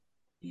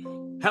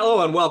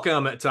Hello and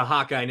welcome to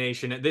Hawkeye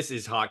Nation. This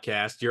is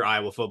Hawkcast, your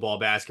Iowa football,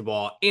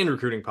 basketball, and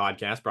recruiting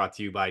podcast brought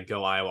to you by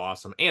Go Iowa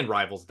Awesome and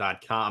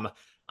Rivals.com.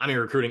 I'm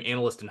your recruiting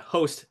analyst and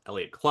host,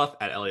 Elliot Clough,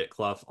 at Elliot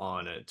Clough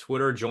on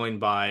Twitter, joined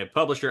by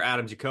publisher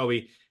Adam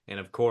Jacoby, and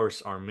of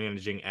course, our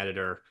managing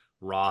editor,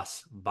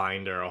 Ross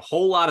Binder. A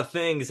whole lot of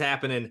things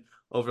happening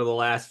over the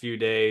last few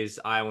days.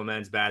 Iowa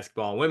men's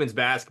basketball, women's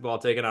basketball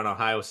taking on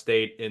Ohio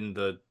State in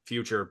the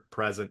future,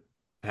 present,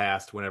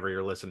 past, whenever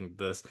you're listening to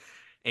this.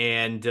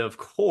 And of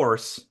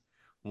course,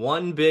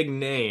 one big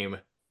name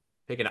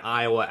picking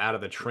Iowa out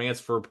of the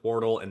transfer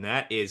portal, and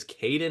that is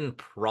Kadyn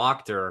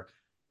Proctor.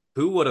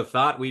 Who would have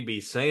thought we'd be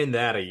saying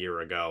that a year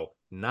ago?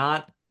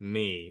 Not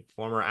me.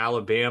 Former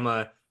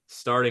Alabama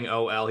starting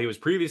OL. He was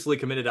previously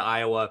committed to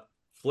Iowa,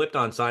 flipped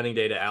on signing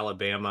day to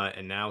Alabama,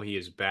 and now he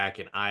is back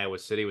in Iowa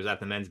City. Was at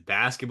the men's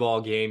basketball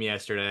game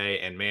yesterday,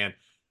 and man,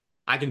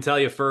 I can tell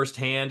you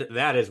firsthand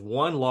that is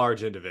one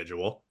large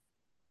individual.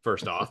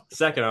 First off,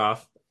 second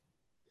off,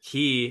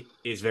 he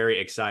is very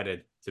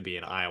excited to be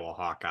an Iowa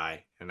Hawkeye.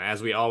 And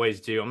as we always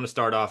do, I'm going to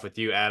start off with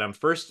you, Adam.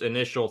 First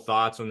initial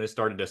thoughts when this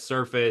started to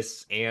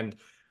surface, and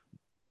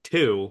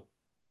two,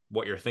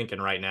 what you're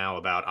thinking right now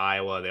about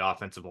Iowa, the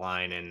offensive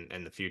line,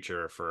 and the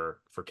future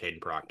for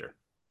Kadyn Proctor.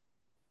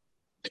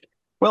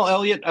 Well,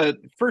 Elliot,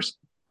 first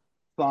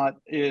thought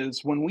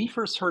is when we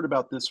first heard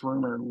about this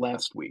rumor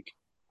last week,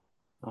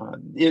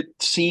 it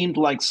seemed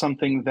like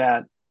something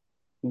that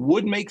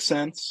would make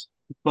sense.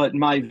 But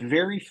my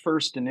very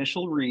first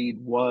initial read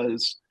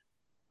was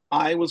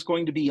I was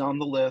going to be on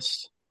the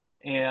list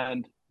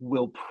and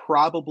will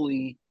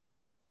probably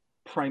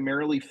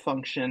primarily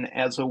function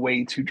as a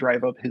way to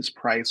drive up his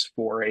price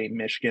for a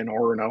Michigan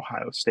or an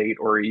Ohio State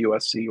or a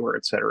USC or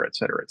et cetera, et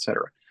cetera, et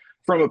cetera.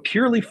 From a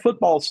purely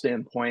football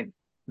standpoint,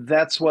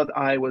 that's what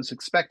I was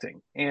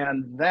expecting.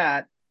 And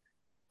that,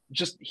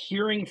 just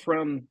hearing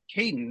from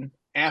Kadyn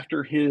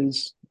after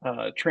his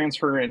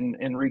transfer and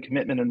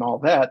recommitment and all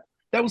that,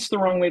 that was the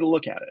wrong way to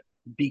look at it,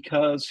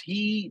 because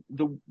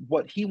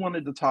what he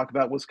wanted to talk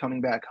about was coming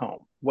back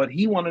home. What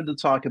he wanted to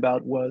talk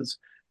about was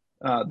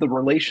the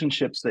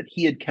relationships that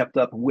he had kept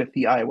up with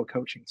the Iowa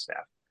coaching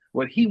staff.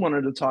 What he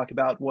wanted to talk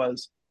about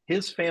was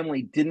his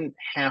family didn't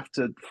have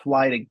to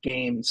fly to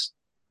games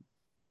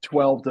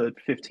 12 to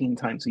 15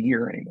 times a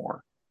year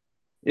anymore.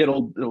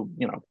 It'll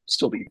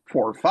still be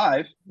 4 or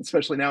 5,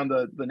 especially now in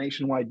the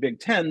nationwide Big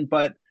Ten,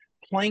 but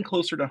playing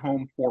closer to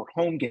home for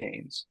home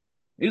games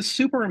is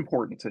super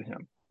important to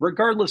him,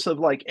 regardless of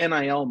like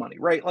NIL money,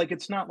 right? Like,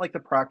 it's not like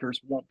the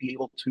Proctors won't be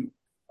able to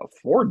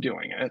afford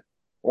doing it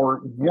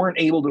or weren't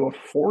able to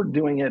afford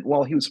doing it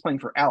while he was playing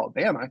for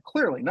Alabama.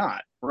 Clearly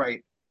not,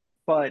 right?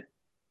 But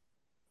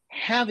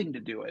having to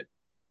do it,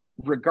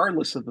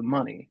 regardless of the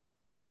money,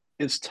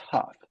 is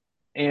tough.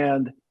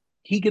 And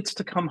he gets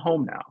to come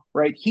home now,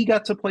 right? He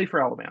got to play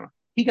for Alabama.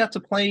 He got to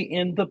play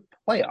in the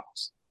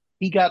playoffs.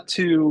 He got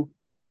to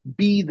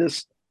be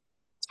this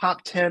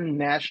top 10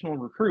 national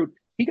recruit.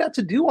 He got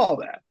to do all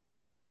that.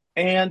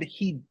 And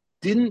he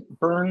didn't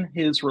burn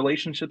his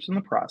relationships in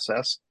the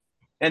process.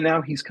 And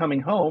now he's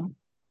coming home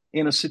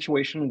in a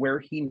situation where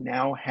he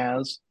now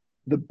has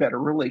the better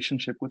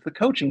relationship with the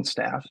coaching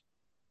staff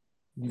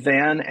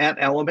than at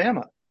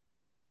Alabama.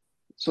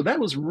 So that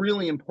was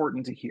really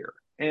important to hear.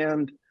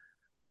 And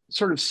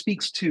sort of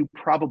speaks to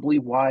probably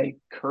why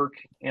Kirk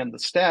and the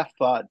staff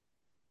thought,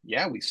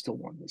 yeah, we still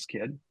want this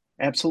kid.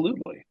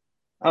 Absolutely.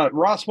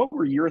 Ross, what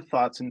were your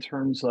thoughts in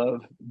terms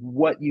of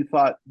what you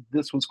thought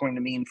this was going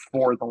to mean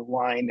for the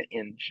line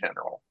in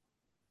general?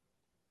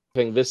 I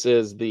think this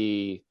is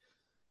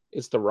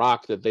it's the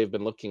rock that they've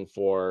been looking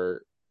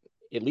for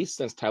at least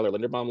since Tyler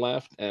Linderbaum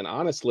left. And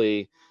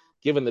honestly,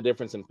 given the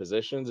difference in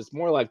positions, it's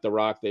more like the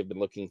rock they've been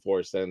looking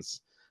for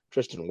since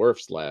Tristan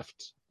Wirfs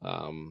left.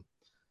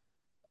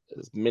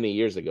 Many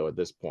years ago at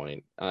this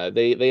point.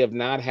 They have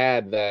not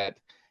had that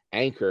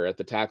anchor at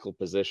the tackle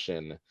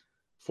position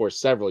for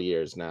several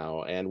years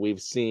now, and we've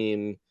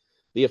seen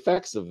the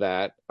effects of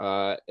that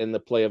in the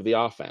play of the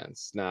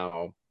offense.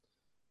 Now,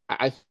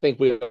 I think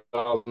we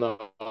all know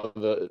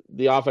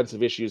the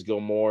offensive issues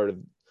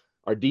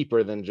are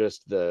deeper than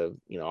just the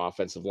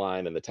offensive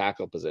line and the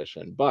tackle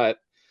position, but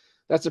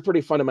that's a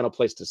pretty fundamental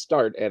place to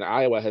start, and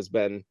Iowa has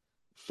been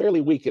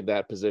fairly weak at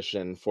that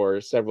position for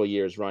several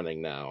years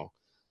running now.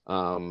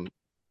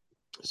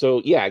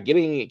 So yeah,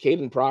 getting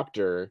Kadyn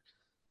Proctor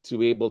to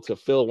be able to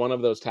fill one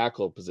of those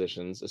tackle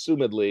positions,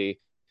 assumedly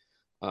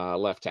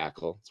left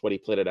tackle. It's what he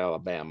played at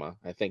Alabama.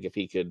 I think if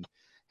he could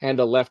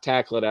handle left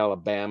tackle at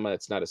Alabama,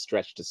 it's not a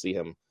stretch to see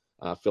him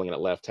filling in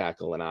at left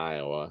tackle in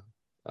Iowa.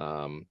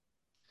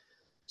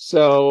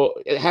 So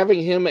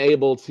having him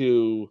able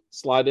to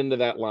slide into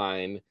that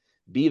line,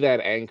 be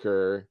that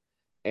anchor,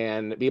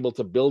 and be able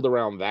to build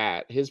around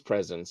that, his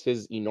presence,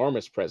 his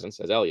enormous presence,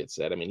 as Elliot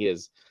said. I mean, he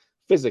is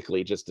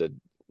physically just a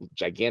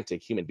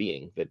gigantic human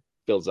being that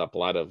fills up a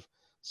lot of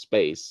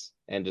space,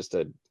 and just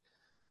a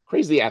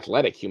crazy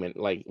athletic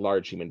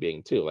large human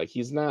being too. Like,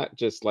 he's not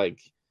just like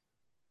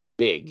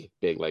big,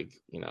 like,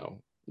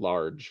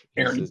 large.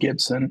 Aaron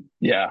Gibson.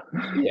 Yeah.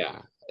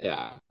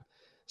 Yeah.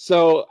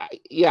 So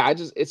yeah,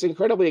 it's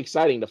incredibly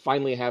exciting to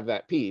finally have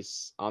that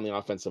piece on the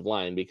offensive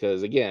line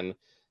because again,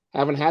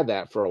 haven't had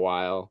that for a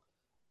while,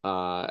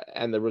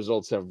 and the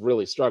results have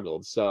really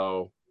struggled.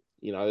 So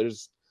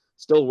there's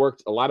still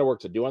a lot of work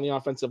to do on the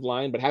offensive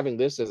line, but having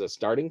this as a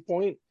starting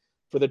point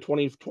for the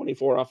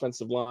 2024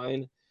 offensive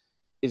line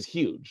is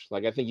huge.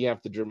 Like I think you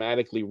have to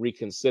dramatically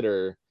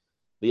reconsider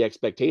the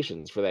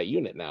expectations for that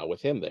unit now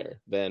with him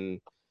there.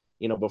 Then,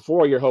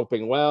 before you're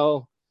hoping,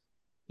 well,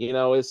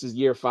 this is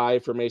year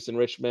 5 for Mason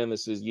Richmond.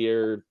 This is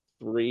year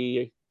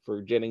 3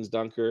 for Jennings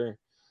Dunker.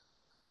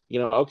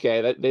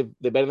 Okay, that they've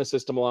been in the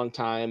system a long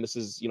time. This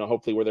is,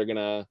 hopefully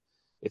where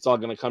it's all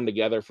gonna come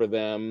together for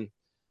them.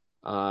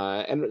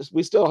 And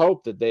we still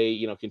hope that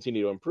they,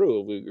 continue to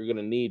improve. We're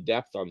gonna need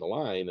depth on the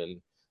line,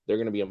 and they're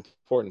gonna be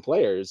important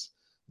players.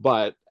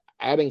 But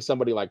adding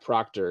somebody like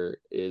Proctor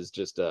is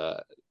just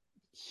a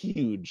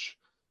huge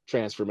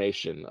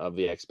transformation of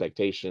the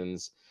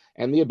expectations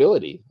and the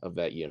ability of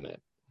that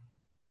unit.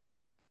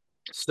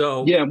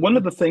 So Yeah, one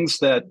of the things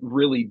that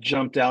really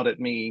jumped out at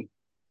me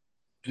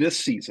this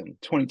season,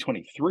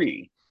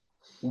 2023,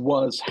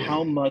 was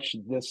how much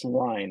this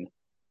line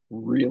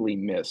really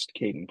missed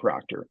Kadyn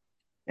Proctor.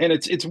 And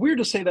it's weird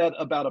to say that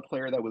about a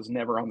player that was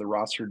never on the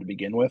roster to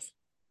begin with,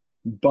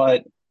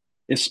 but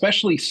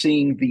especially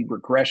seeing the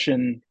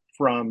regression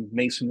from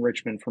Mason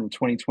Richmond from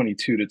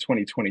 2022 to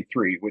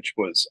 2023, which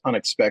was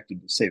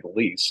unexpected to say the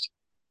least.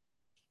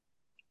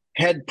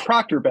 Had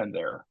Proctor been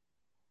there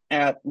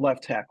at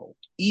left tackle,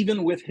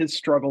 even with his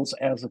struggles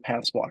as a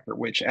pass blocker,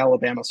 which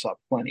Alabama saw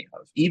plenty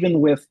of, even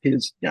with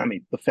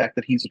the fact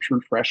that he's a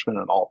true freshman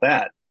and all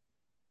that,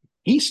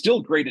 he still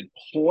graded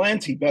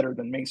plenty better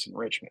than Mason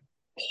Richmond.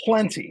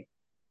 Plenty.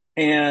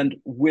 And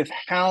with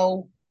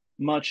how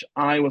much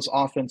Iowa's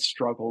offense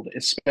struggled,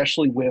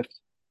 especially with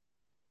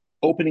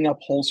opening up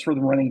holes for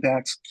the running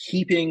backs,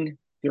 keeping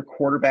their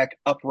quarterback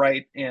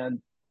upright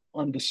and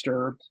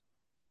undisturbed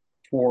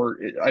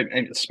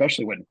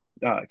especially when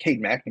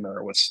Cade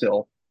McNamara was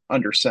still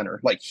under center.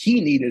 Like he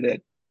needed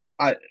it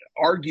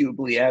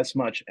arguably as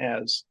much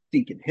as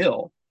Deacon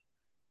Hill.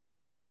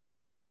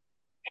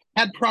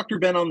 Had Proctor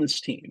been on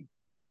this team,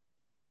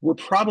 we're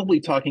probably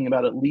talking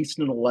about at least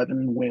an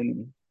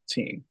 11-win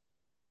team.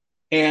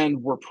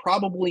 And we're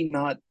probably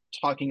not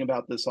talking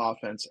about this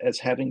offense as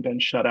having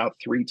been shut out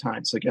 3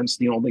 times against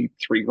the only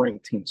 3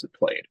 ranked teams that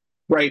played,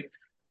 right?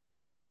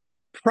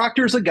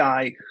 Proctor's a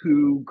guy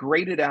who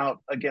graded out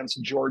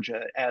against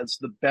Georgia as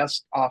the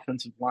best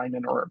offensive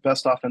lineman or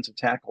best offensive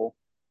tackle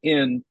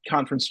in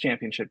conference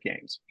championship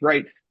games,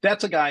 right?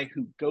 That's a guy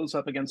who goes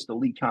up against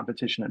elite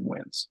competition and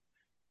wins.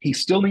 He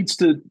still needs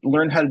to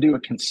learn how to do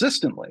it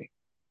consistently,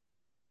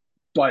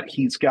 but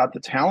he's got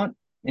the talent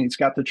and he's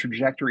got the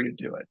trajectory to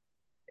do it.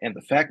 And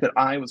the fact that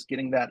I was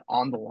getting that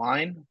on the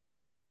line,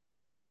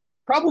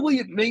 probably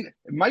it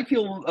might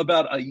feel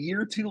about a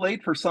year too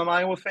late for some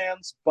Iowa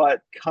fans, but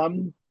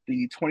come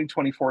the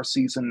 2024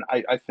 season,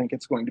 I think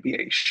it's going to be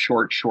a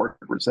short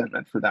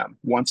resentment for them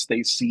once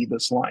they see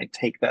this line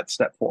take that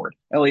step forward.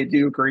 Elliot, do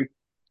you agree?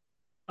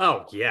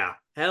 Oh yeah,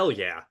 hell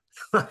yeah.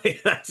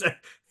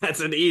 That's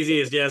an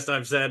easiest yes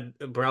I've said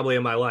probably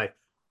in my life.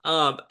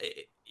 Um,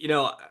 you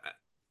know,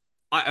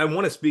 I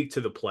want to speak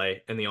to the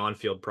play and the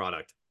on-field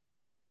product.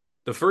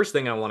 The first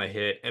thing I want to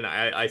hit, and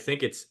I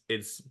think it's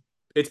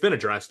been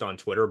addressed on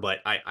Twitter, but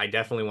I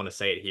definitely want to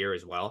say it here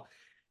as well,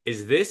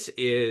 is this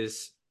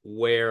is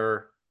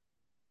where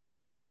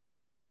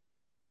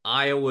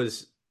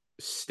Iowa's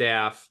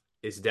staff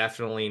is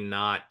definitely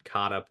not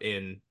caught up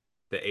in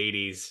the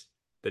 80s,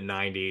 the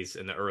 90s,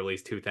 and the early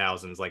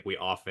 2000s like we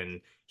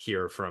often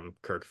hear from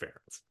Kirk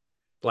Ferentz.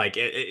 Like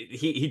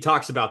he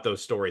talks about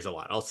those stories a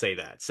lot. I'll say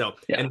that. So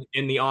Yeah.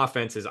 and the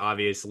offense is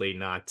obviously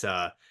not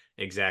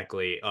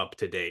exactly up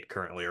to date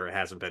currently, or it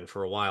hasn't been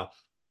for a while.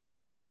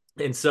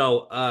 And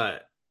so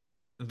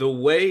the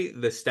way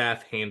the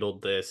staff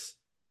handled this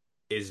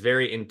is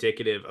very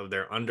indicative of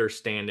their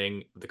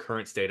understanding the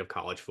current state of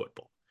college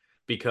football.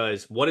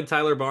 Because what did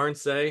Tyler Barnes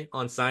say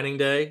on signing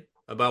day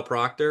about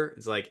Proctor?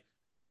 It's like,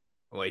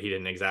 well, he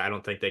didn't exactly. I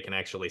don't think they can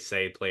actually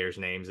say players'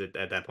 names at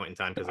that point in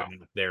time because they're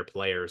not their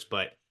players.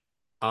 But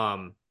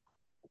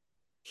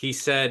he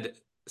said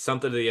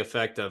something to the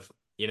effect of,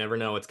 "You never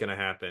know what's going to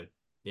happen.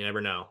 You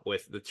never know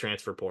with the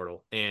transfer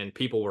portal." And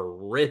people were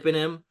ripping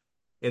him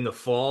in the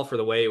fall for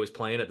the way it was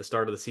playing at the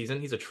start of the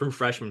season. He's a true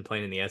freshman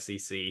playing in the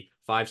SEC,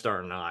 5-star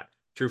or not,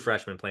 true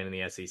freshman playing in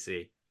the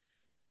SEC.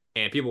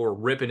 And people were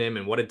ripping him.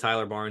 And what did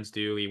Tyler Barnes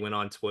do? He went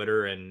on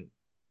Twitter and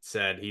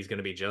said he's going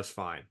to be just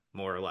fine,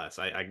 more or less.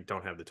 I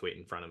don't have the tweet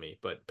in front of me,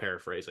 but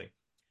paraphrasing.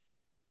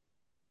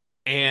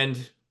 And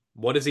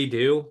what does he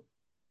do?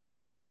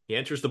 He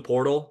enters the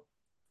portal.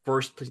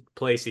 First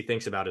place he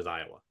thinks about is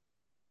Iowa.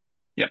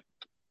 Yep.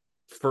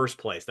 First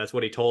place. That's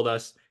what he told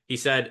us.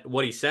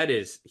 What he said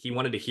is he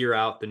wanted to hear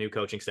out the new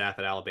coaching staff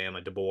at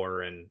Alabama,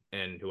 DeBoer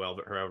and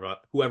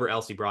whoever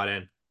else he brought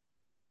in.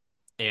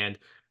 And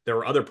There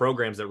were other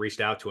programs that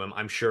reached out to him.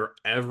 I'm sure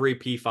every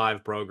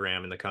P5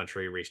 program in the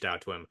country reached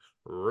out to him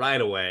right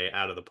away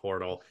out of the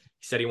portal.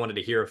 He said he wanted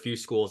to hear a few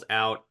schools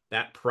out.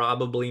 That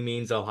probably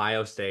means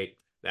Ohio State.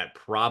 That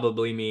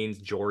probably means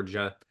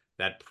Georgia.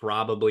 That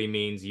probably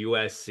means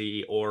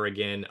USC,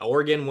 Oregon.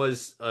 Oregon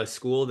was a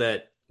school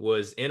that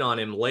was in on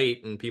him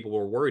late and people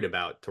were worried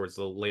about towards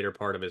the later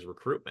part of his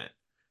recruitment.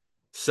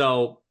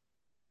 So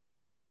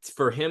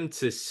for him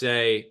to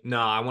say, no,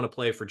 I want to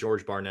play for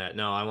George Barnett.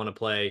 No, I want to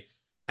play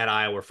at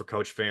Iowa for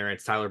Coach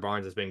Ferentz. Tyler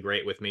Barnes has been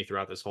great with me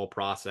throughout this whole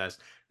process.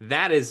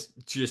 That is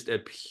just a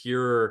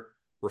pure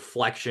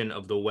reflection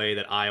of the way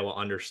that Iowa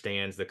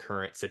understands the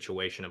current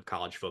situation of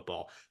college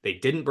football. They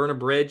didn't burn a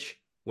bridge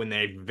when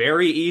they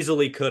very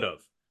easily could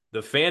have.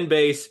 The fan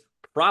base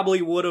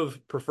probably would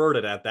have preferred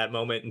it at that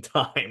moment in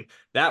time.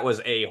 That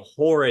was a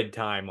horrid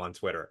time on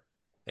Twitter.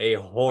 A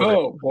horrid.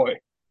 Oh boy.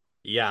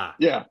 Yeah.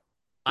 Yeah.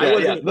 I Yeah,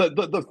 wasn't.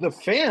 yeah. The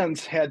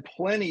fans had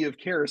plenty of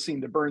kerosene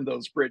to burn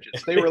those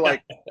bridges. They were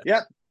like,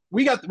 "Yeah,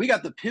 we got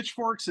the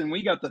pitchforks and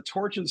we got the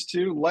torches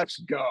too. Let's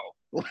go!"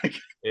 Like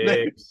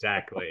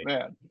Exactly.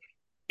 man.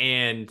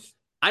 And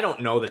I don't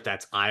know that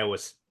that's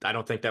Iowa's. I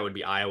don't think that would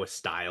be Iowa's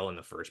style in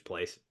the first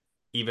place.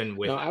 Even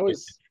with. No,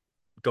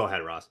 Go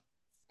ahead, Ross.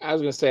 I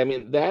was going to say, I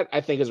mean, that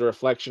I think is a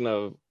reflection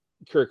of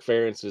Kirk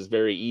Ferentz's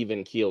very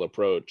even keel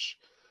approach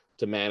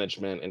to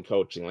management and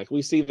coaching. Like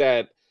we see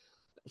that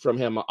from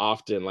him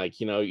often. Like,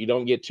 you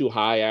don't get too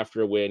high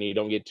after a win, you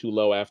don't get too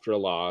low after a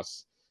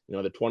loss.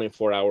 The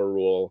 24-hour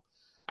rule,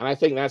 and I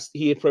think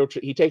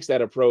he takes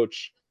that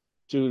approach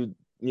to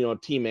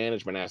team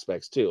management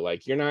aspects too.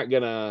 Like you're not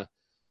gonna,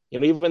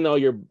 even though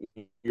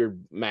you're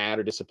mad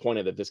or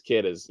disappointed that this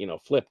kid is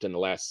flipped in the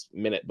last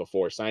minute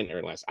before signing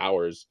or last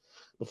hours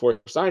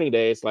before signing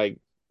day, it's like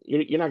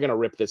you're not gonna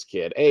rip this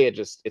kid.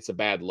 It's a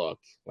bad look.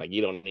 Like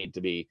you don't need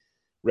to be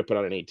ripping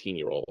on an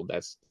 18-year-old.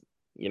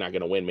 You're not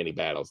going to win many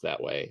battles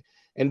that way.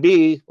 And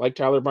B, like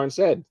Tyler Barnes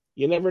said,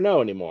 you never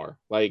know anymore.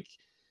 Like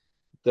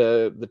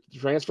the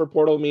transfer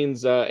portal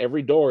means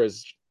every door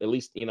is at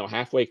least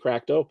halfway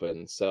cracked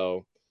open.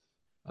 So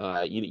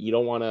you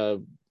don't want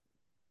to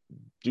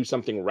do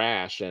something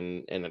rash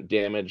and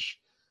damage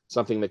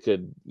something that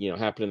could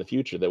happen in the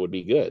future that would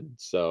be good.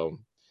 So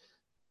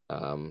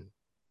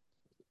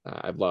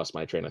I've lost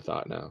my train of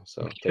thought now.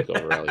 So take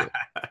over, Elliot.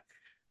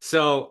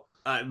 So.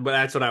 But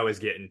that's what I was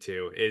getting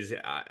to is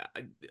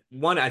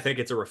one, I think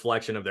it's a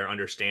reflection of their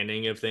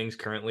understanding of things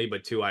currently,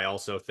 but two, I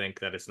also think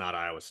that it's not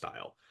Iowa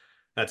style.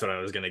 That's what I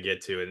was going to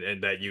get to.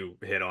 And that you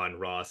hit on,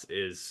 Ross,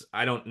 is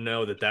I don't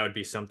know that would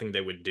be something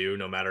they would do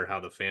no matter how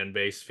the fan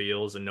base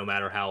feels and no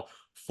matter how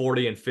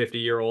 40 and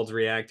 50-year-olds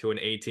react to an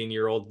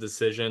 18-year-old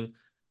decision.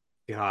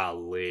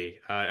 Golly.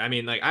 I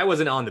mean, like I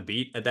wasn't on the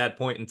beat at that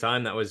point in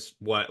time. That was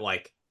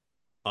like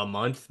a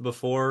month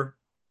before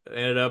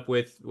ended up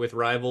with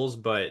Rivals,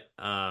 but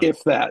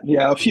If that,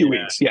 a few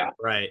weeks,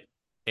 right.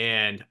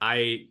 And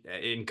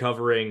in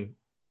covering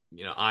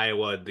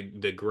Iowa,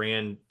 the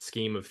grand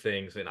scheme of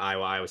things in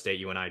Iowa State,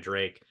 UNI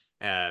Drake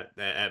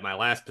at my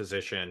last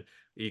position,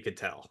 you could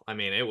tell. I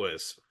mean, it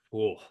was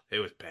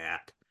bad.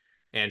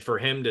 And for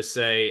him to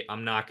say,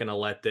 I'm not going to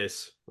let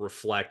this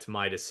reflect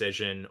my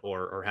decision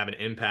or have an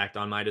impact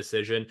on my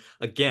decision,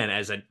 again,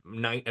 as a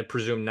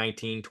presumed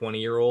 19,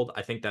 20-year-old,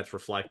 I think that's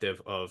reflective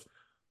of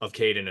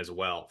Kadyn as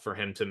well, for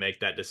him to make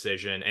that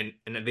decision.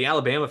 And the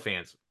Alabama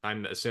fans,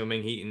 I'm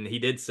assuming he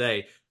did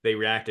say they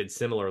reacted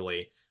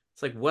similarly.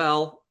 It's like,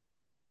 well,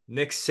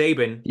 Nick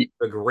Saban,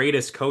 the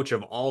greatest coach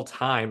of all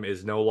time,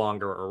 is no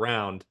longer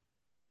around.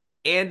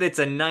 And it's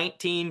a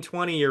 19,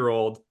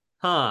 20-year-old.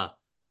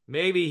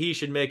 Maybe he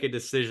should make a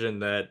decision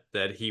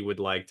that he would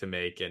like to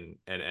make and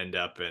end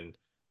up in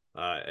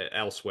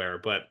elsewhere.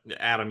 But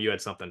Adam, you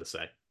had something to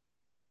say.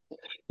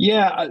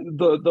 Yeah,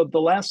 the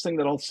last thing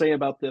that I'll say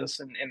about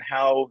this and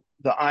how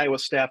the Iowa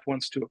staff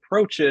wants to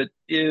approach it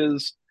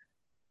is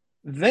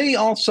they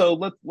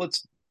also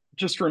let's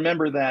just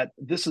remember that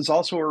this is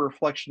also a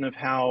reflection of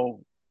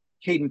how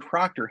Kadyn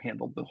Proctor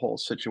handled the whole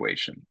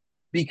situation.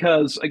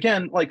 Because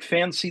again, like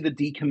fans see the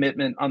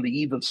decommitment on the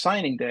eve of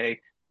signing day,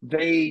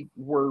 they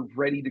were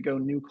ready to go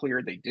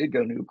nuclear. They did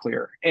go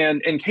nuclear,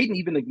 and Kadyn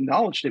even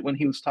acknowledged it when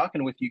he was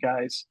talking with you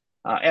guys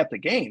at the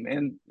game,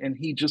 and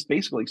he just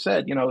basically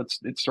said,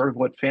 it's sort of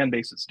what fan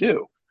bases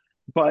do.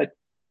 But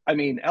I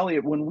mean,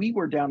 Elliot, when we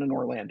were down in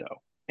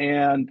Orlando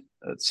and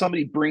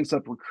somebody brings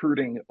up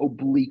recruiting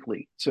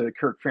obliquely to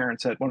Kirk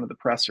Ferentz at one of the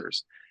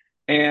pressers,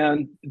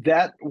 and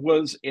that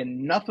was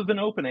enough of an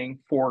opening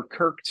for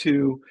Kirk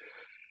to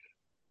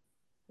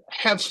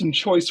have some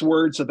choice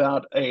words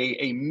about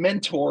a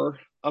mentor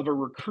of a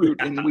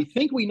recruit. And we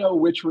think we know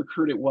which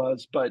recruit it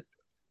was, but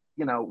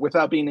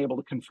without being able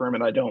to confirm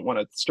it, I don't want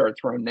to start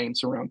throwing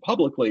names around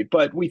publicly,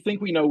 but we think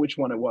we know which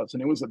one it was.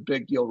 And it was a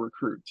big deal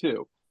recruit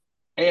too.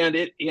 And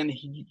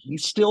he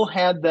still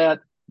had that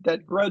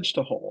grudge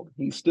to hold.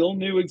 He still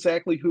knew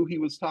exactly who he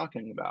was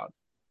talking about.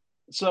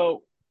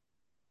 So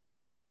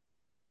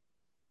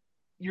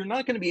you're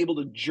not going to be able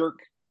to jerk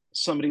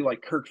somebody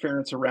like Kirk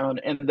Ferentz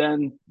around and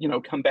then,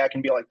 come back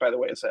and be like, by the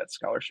way, is that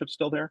scholarship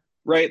still there?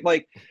 Right?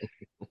 Like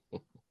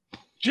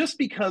just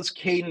because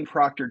Kadyn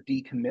Proctor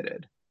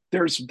decommitted,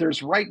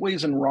 there's right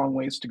ways and wrong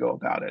ways to go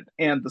about it.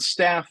 And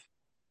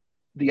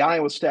the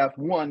Iowa staff,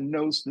 one,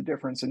 knows the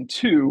difference, and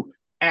two,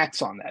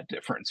 acts on that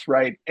difference,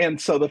 right? And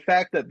so the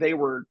fact that they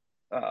were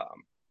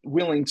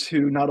willing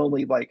to not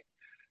only like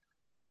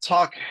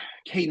talk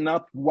Kadyn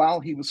up while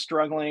he was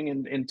struggling,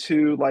 and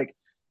two, like,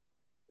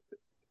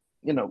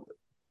 you know,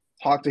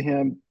 talk to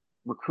him,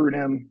 recruit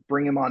him,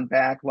 bring him on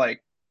back,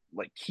 like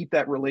keep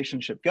that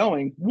relationship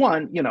going.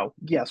 One,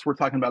 yes, we're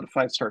talking about a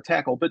 5-star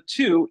tackle, but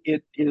two,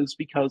 it is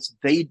because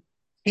Kadyn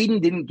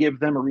didn't give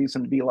them a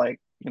reason to be like,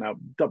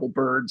 double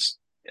birds,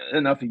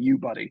 enough of you,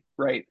 buddy,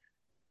 right?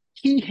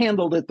 He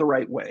handled it the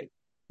right way,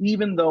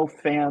 even though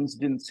fans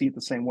didn't see it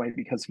the same way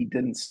because he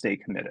didn't stay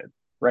committed,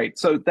 right?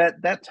 So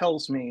that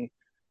tells me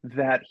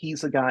that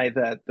he's a guy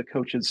that the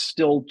coaches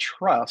still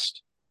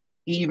trust,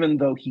 even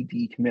though he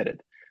decommitted.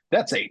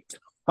 That's a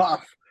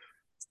tough,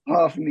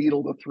 tough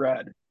needle to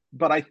thread.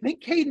 But I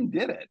think Kadyn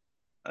did it.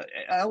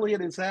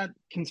 Elliot, is that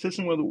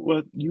consistent with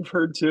what you've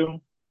heard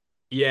too?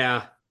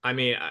 Yeah, I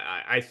mean,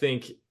 I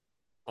think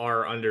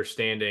our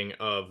understanding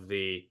of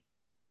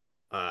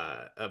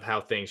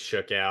how things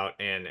shook out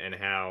and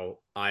how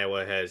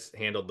Iowa has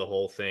handled the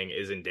whole thing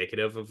is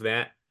indicative of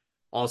that.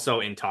 Also,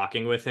 in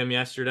talking with him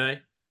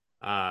yesterday,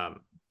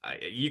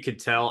 you could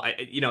tell.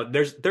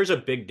 There's a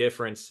big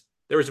difference.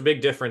 There was a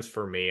big difference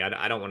for me.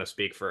 I don't want to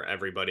speak for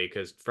everybody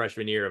because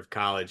freshman year of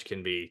college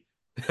can be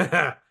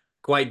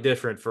quite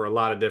different for a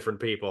lot of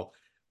different people.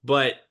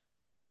 But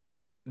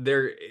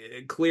there's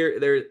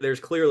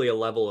clearly a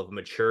level of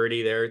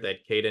maturity there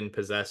that Kadyn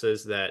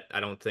possesses that I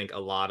don't think a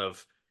lot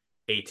of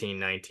 18,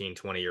 19,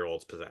 20-year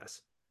olds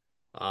possess.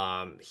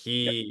 Yep.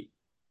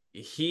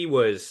 He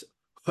was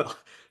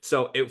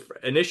so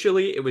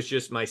initially it was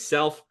just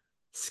myself,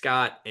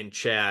 Scott, and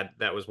Chad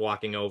that was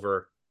walking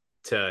over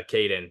to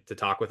Kadyn to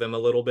talk with him a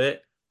little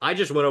bit. I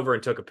just went over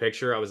and took a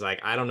picture. I was like,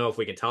 I don't know if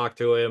we can talk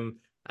to him.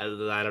 I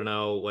don't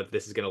know what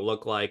this is going to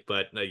look like,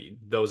 but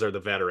those are the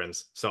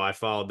veterans. So I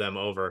followed them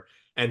over,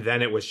 and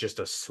then it was just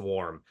a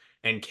swarm.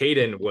 And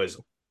Kadyn was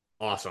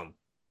awesome.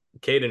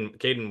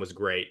 Kadyn was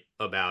great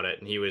about it,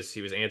 and he was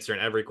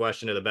answering every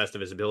question to the best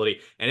of his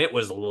ability. And it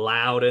was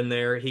loud in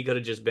there. He could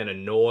have just been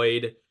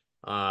annoyed.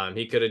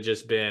 He could have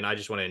just been, I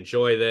just want to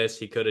enjoy this.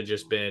 He could have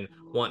just been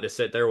wanting to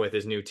sit there with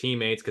his new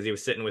teammates because he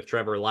was sitting with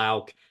Trevor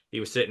Lauk. He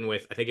was sitting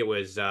with, I think it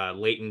was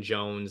Leighton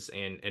Jones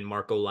and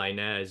Marco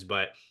Lainez,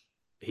 but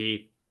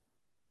he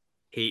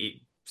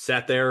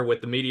sat there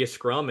with the media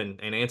scrum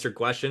and answered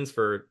questions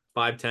for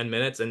 5-10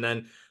 minutes, and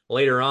then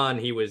later on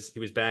he was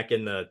back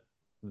in the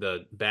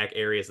back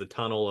areas, the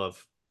tunnel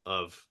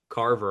of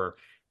Carver,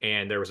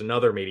 and there was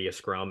another media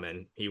scrum,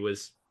 and he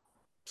was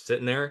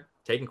sitting there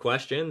taking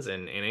questions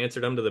and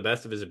answered them to the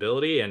best of his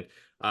ability. And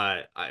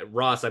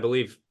Ross, I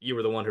believe you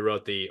were the one who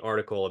wrote the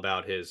article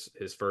about his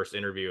first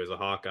interview as a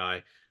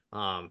Hawkeye.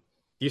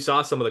 You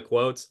saw some of the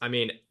quotes. I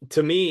mean,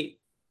 to me,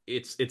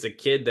 it's a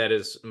kid that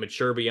is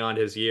mature beyond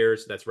his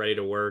years, that's ready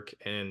to work,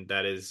 and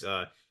that is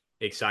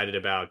excited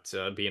about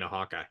being a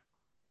Hawkeye.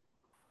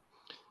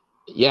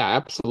 Yeah,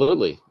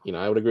 absolutely.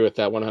 I would agree with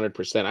that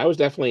 100%. I was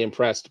definitely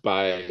impressed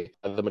by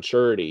the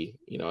maturity,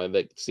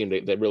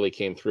 that really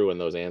came through in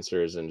those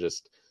answers, and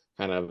just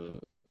kind of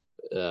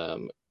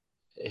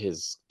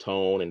his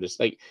tone, and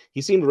just like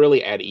he seemed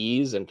really at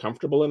ease and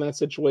comfortable in that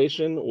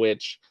situation,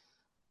 which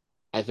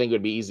I think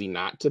would be easy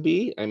not to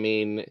be. I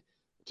mean,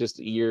 just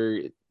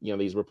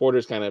these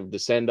reporters kind of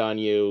descend on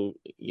you,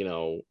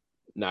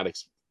 not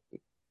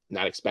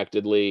not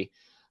expectedly.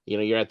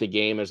 You're at the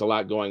game, there's a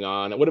lot going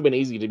on. It would have been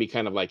easy to be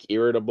kind of like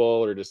irritable,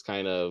 or just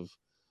kind of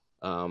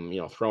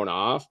thrown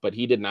off, but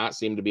he did not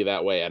seem to be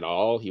that way at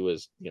all. He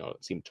was,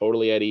 seemed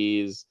totally at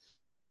ease,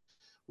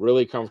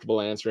 really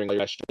comfortable answering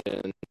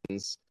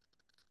questions,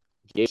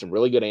 gave some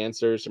really good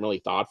answers, some really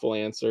thoughtful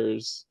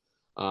answers.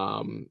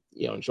 And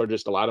showed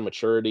just a lot of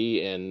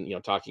maturity,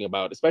 and talking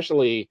about,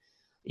 especially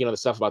the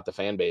stuff about the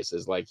fan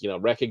bases, like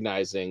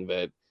recognizing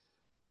that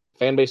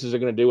fan bases are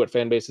going to do what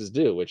fan bases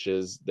do, which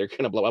is they're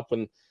going to blow up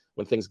when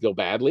things go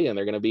badly, and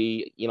they're going to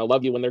be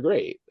love you when they're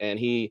great. And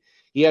he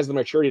has the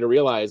maturity to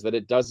realize that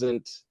it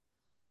doesn't,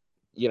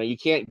 you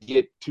can't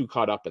get too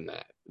caught up in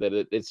that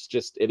it's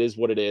just, it is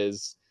what it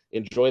is.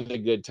 Enjoy the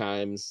good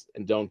times,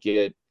 and don't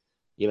get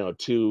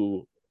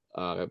too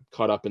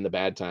caught up in the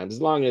bad times,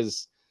 as long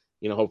as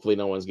hopefully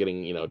no one's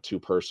getting too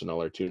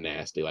personal or too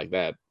nasty like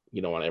that.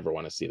 You don't ever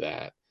want to see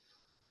that.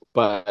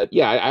 But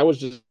yeah, I was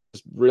just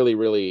really,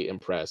 really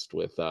impressed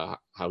with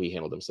how he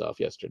handled himself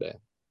yesterday,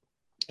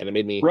 and it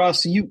made me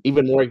Ross, you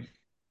even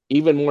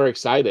more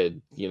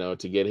excited,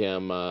 to get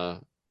him,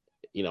 on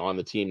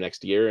the team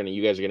next year. And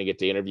you guys are going to get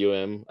to interview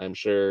him, I'm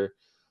sure,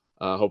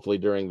 hopefully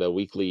during the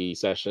weekly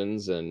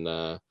sessions,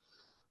 and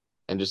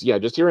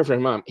just hearing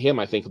from him,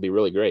 I think will be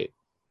really great.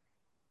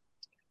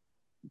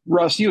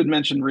 Russ, you had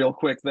mentioned real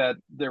quick that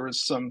there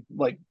was some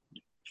like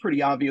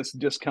pretty obvious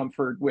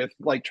discomfort with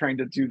like trying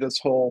to do this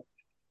whole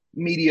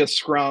media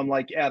scrum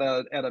like at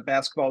a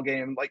basketball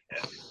game. Like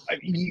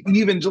you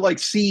even like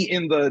see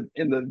in the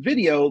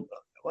video,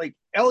 like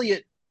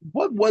Elliot,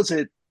 what was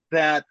it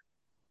that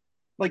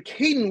like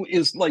Kadyn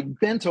is like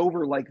bent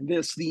over like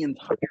this the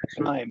entire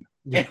time.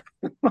 Yeah.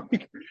 And,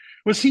 like,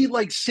 was he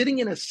like sitting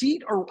in a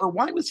seat, or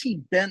why was he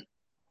bent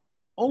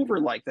over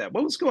like that?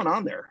 What was going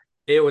on there?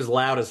 It was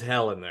loud as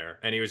hell in there,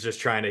 and he was just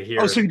trying to Oh,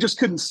 hear. so he just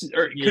couldn't see,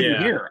 or couldn't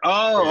Yeah, hear.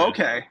 Oh, yeah,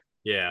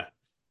 okay.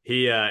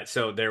 yeah.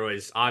 So there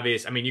was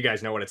obvious. I mean, you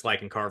guys know what it's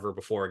like in Carver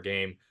before a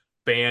game.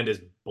 Band is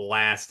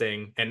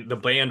blasting, and the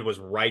band was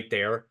right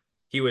there.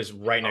 He was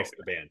right Oh, next to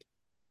the band.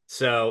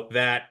 So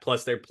that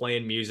plus they're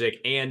playing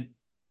music, and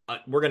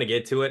we're gonna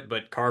get to it,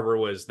 but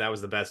that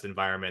was the best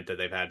environment that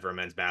they've had for a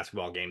men's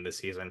basketball game this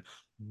season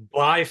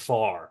by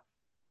far,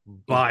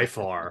 by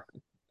far.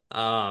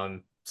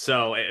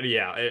 So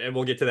yeah, and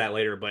we'll get to that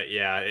later, but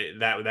yeah,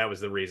 that was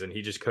the reason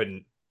he just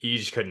couldn't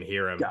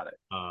hear him. got it.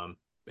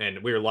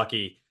 And we were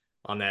lucky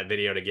on that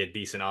video to get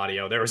decent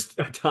audio. There was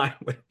a time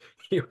when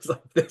he was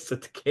like this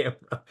at the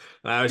camera,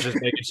 and I was just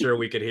making sure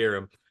we could hear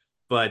him.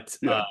 But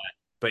Yeah.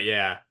 but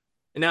yeah.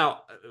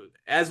 Now,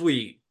 as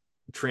we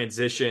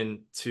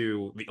transition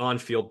to the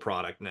on-field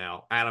product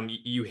now, Adam,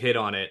 you hit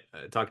on it,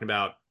 talking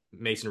about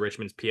Mason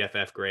Richman's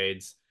PFF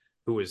grades,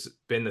 who has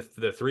been the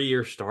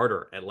 3-year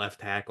starter at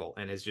left tackle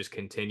and has just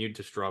continued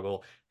to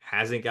struggle,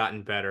 hasn't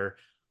gotten better.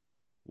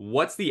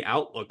 What's the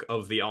outlook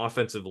of the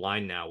offensive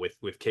line now with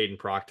Kadyn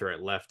Proctor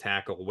at left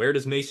tackle? Where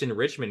does Mason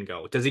Richman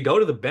go? Does he go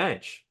to the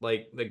bench?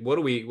 Like what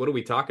are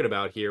we talking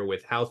about here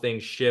with how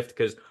things shift?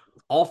 Because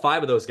all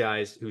 5 of those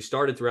guys who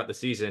started throughout the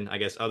season, I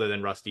guess, other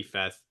than Rusty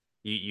Feth,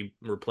 you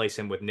replace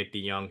him with Nick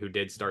DeYoung, who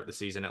did start the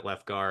season at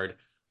left guard.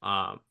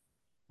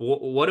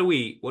 What do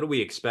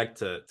we expect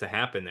to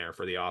happen there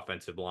for the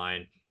offensive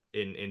line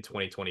in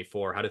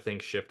 2024? How do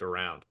things shift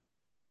around?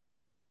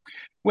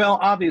 Well,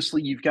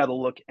 obviously, you've got to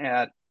look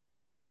at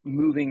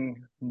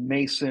moving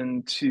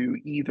Mason to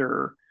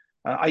either.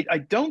 I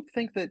don't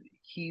think that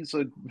he's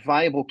a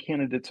viable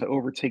candidate to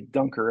overtake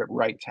Dunker at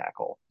right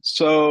tackle.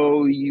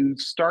 So you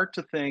start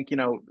to think,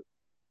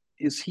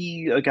 is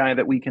he a guy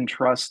that we can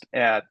trust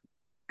at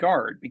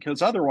guard?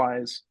 Because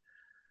otherwise,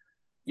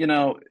 you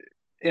know,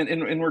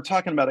 and we're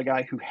talking about a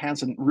guy who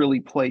hasn't really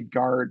played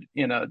guard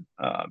in a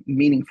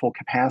meaningful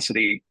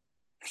capacity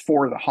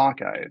for the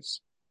Hawkeyes,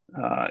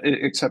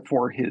 except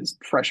for his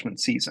freshman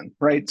season,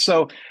 right?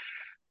 So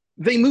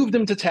they moved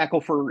him to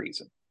tackle for a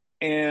reason.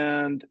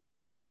 And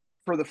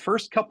for the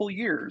first couple of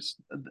years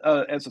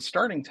as a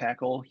starting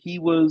tackle, he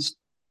was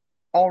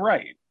all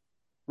right,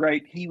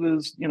 right? He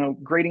was,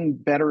 grading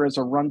better as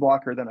a run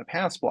blocker than a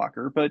pass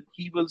blocker, but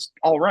he was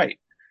all right.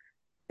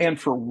 And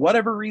for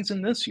whatever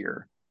reason this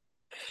year,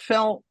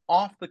 fell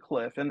off the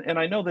cliff. And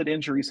I know that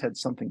injuries had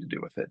something to do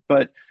with it,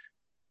 but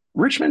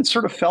Richmond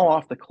sort of fell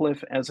off the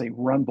cliff as a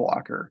run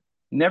blocker,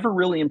 never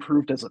really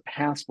improved as a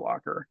pass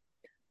blocker.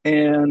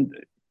 And,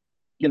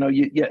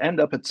 you end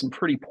up at some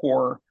pretty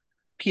poor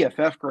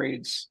PFF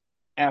grades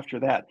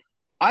after that.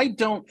 I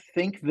don't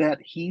think that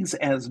he's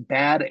as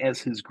bad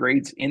as his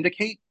grades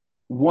indicate.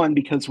 One,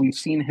 because we've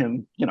seen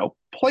him,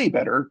 play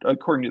better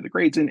according to the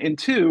grades. And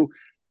two,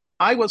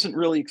 I wasn't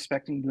really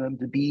expecting them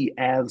to be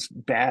as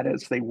bad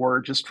as they were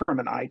just from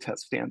an eye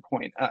test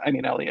standpoint. I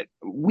mean, Elliot,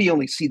 we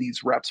only see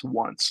these reps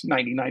once,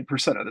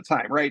 99% of the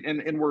time, right?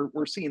 And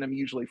we're seeing them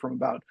usually from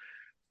about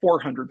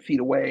 400 feet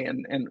away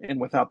and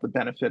without the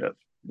benefit of,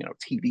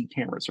 TV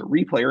cameras or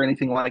replay or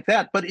anything like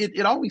that. But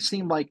it always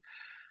seemed like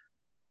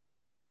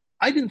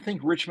I didn't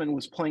think Richmond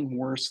was playing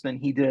worse than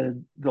he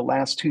did the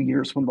last 2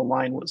 years when the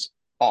line was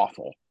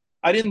awful.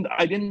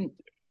 The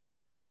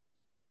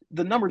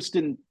numbers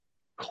didn't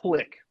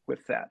click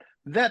with that.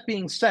 That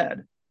being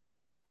said,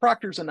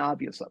 Proctor's an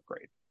obvious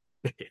upgrade.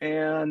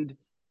 and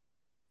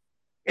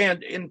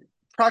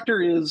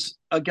Proctor is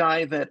a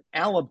guy that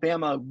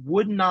Alabama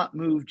would not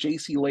move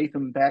J.C.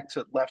 Latham back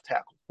to left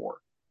tackle for.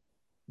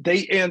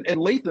 And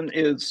Latham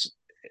is,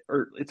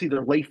 or it's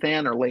either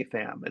Lathan or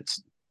Latham.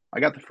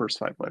 I got the first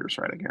 5 letters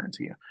right, I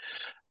guarantee you.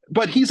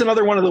 But he's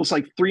another one of those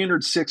like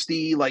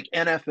 360, like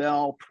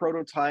NFL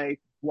prototype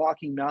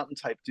walking mountain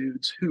type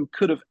dudes who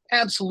could have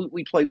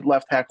absolutely played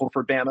left tackle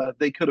for Bama.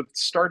 They could have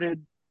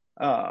started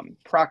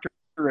Proctor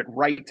at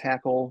right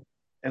tackle,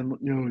 and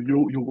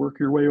you'll work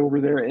your way over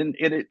there, and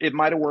it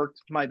might have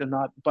worked, might have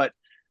not, but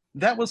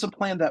that was a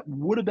plan that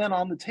would have been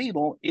on the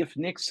table if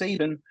Nick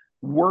Saban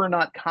were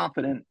not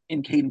confident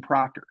in Kadyn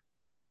Proctor.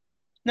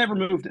 Never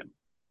moved him,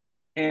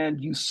 and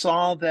you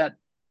saw that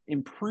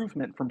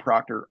improvement from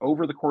Proctor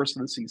over the course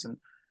of the season,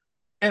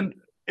 and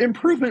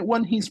improvement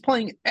when he's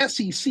playing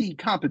SEC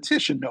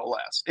competition, no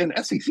less, in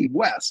SEC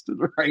West,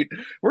 right?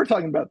 We're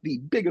talking about the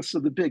biggest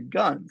of the big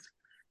guns.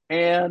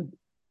 And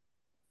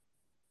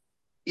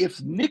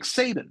if Nick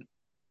Saban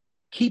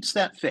keeps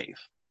that faith,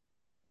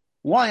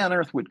 why on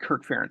earth would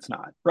Kirk Ferentz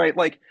not, right?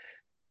 Like,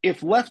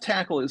 if left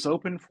tackle is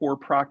open for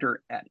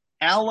Proctor at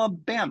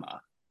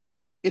Alabama,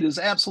 it is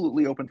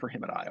absolutely open for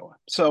him at Iowa.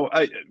 So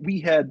I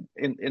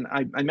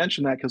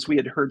mentioned that because we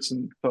had heard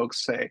some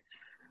folks say,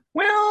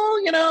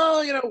 well,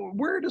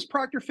 where does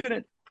Proctor fit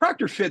in?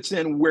 Proctor fits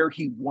in where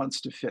he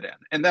wants to fit in,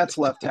 and that's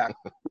left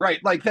tackle, right?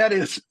 Like, that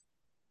is,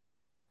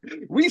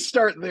 we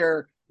start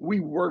there, we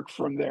work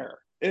from there.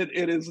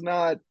 It is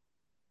not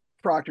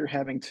Proctor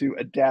having to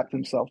adapt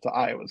himself to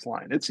Iowa's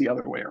line. It's the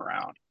other way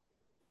around.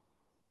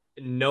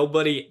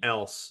 Nobody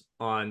else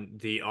on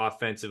the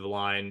offensive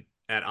line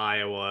at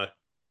Iowa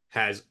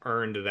has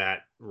earned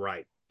that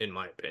right, in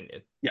my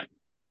opinion. Yeah.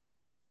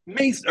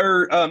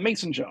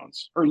 Mason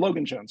Jones, or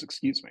Logan Jones,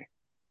 excuse me.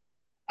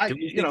 Do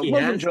we think he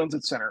Logan has? Jones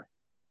at center.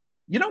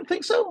 You don't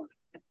think so?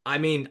 I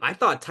mean, I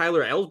thought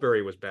Tyler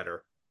Ellsbury was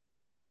better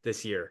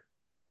this year.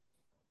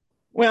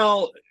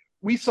 Well,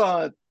 we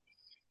saw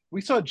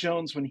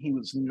Jones when he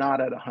was not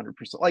at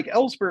 100%. Like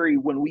Ellsbury,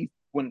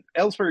 when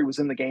Ellsbury was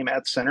in the game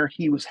at center,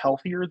 he was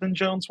healthier than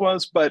Jones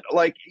was. But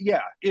like,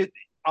 yeah,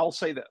 I'll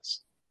say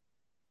this: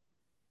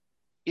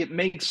 it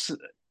makes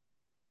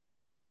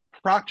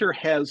Proctor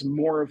has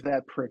more of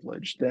that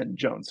privilege than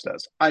Jones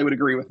does. I would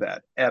agree with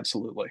that.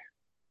 Absolutely.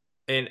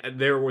 And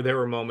there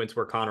were moments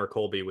where Connor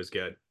Colby was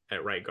good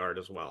at right guard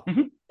as well.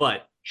 Mm-hmm.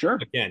 But sure,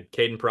 again,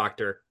 Kadyn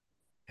Proctor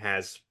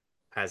has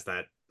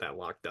that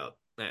locked up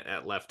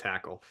at left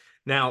tackle.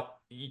 Now,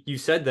 you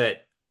said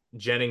that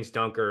Jennings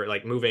Dunker,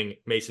 like moving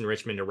Mason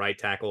Richman to right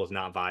tackle, is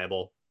not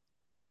viable.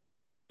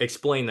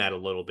 Explain that a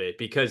little bit,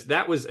 because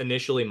that was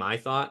initially my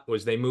thought,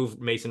 was they moved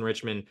Mason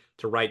Richman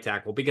to right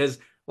tackle because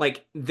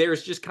like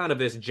there's just kind of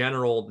this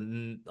general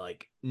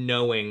like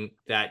knowing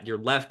that your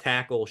left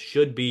tackle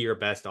should be your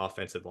best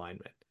offensive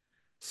lineman.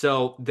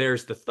 So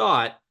there's the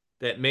thought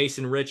that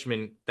Mason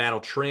Richman,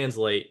 that'll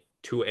translate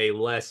to a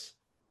less,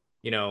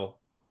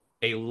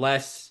 a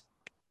less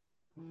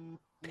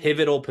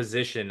pivotal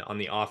position on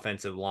the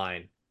offensive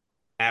line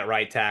at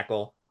right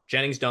tackle.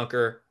 Jennings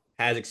Dunker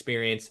has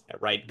experience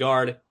at right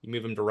guard. You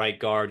move him to right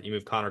guard. You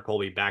move Connor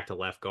Colby back to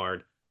left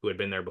guard, who had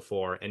been there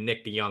before. And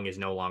Nick DeYoung is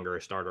no longer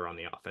a starter on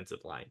the offensive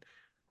line.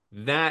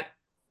 That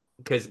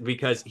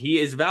because he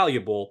is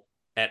valuable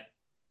at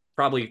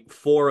probably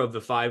 4 of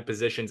the 5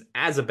 positions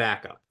as a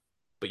backup.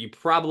 But you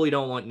probably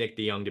don't want Nick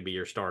DeYoung to be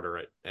your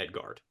starter at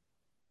guard.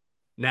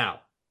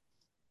 Now,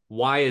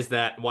 why is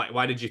that?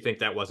 Why did you think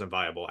that wasn't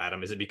viable,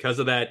 Adam? Is it because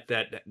of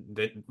that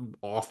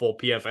awful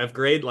PFF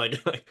grade?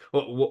 Like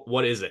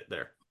what is it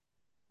there?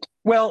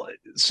 Well,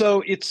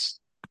 so it's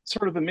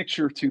sort of a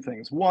mixture of two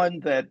things. One,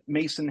 that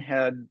Mason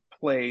had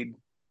played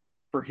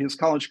for his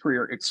college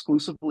career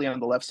exclusively on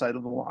the left side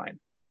of the line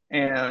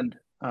and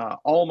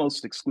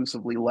almost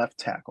exclusively left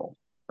tackle,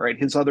 right?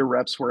 His other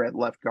reps were at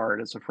left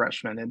guard as a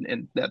freshman,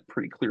 and that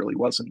pretty clearly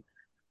wasn't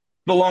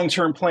the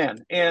long-term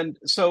plan. And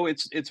so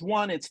it's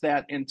one, it's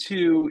that, and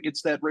two,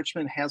 it's that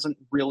Richmond hasn't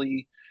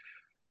really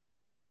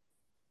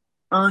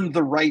earned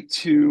the right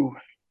to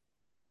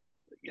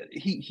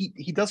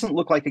he doesn't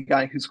look like a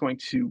guy who's going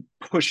to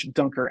push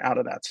Dunker out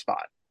of that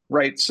spot,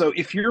 right? So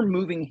if you're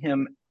moving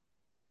him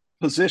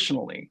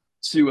positionally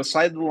to a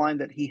side of the line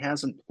that he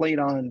hasn't played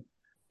on,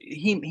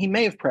 he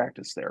may have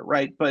practiced there,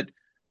 right? But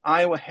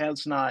Iowa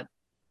has not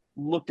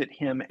looked at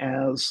him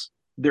as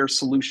their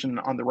solution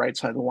on the right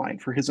side of the line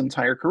for his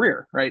entire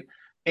career, right?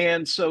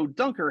 And so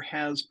Dunker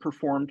has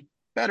performed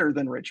better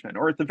than Richmond,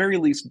 or at the very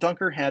least,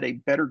 Dunker had a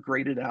better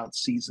graded out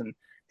season.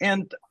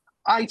 And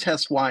eye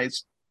test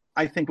wise,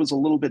 I think was a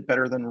little bit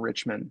better than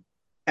Richmond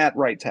at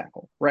right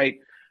tackle, right?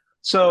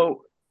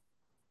 So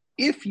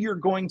if you're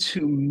going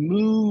to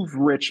move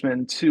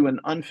Richmond to an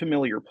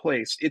unfamiliar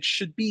place, it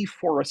should be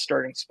for a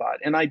starting spot.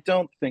 And I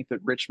don't think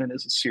that Richmond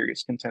is a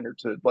serious contender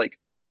to like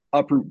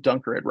uproot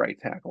Dunker at right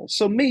tackle.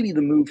 So maybe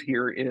the move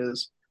here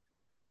is,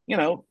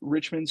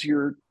 Richmond's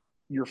your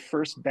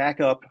first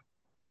backup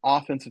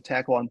offensive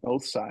tackle on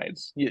both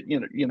sides.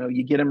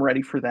 You get him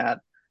ready for that.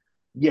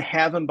 You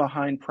have him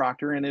behind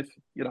Proctor, and if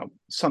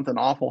something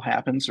awful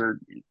happens or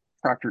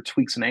Proctor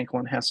tweaks an ankle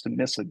and has to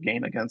miss a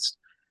game against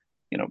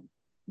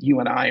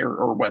UNI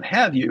or what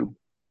have you,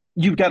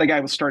 you've got a guy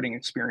with starting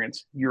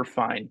experience. You're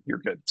fine. You're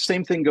good.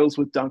 Same thing goes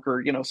with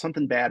Dunker.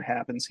 Something bad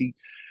happens. He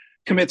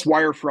commits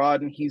wire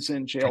fraud and he's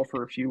in jail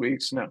for a few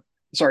weeks. No,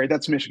 sorry,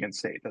 that's Michigan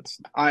State. That's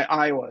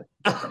Iowa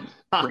doesn't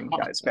bring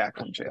guys back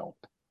from jail.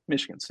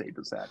 Michigan State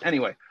does that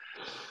anyway.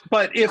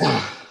 But if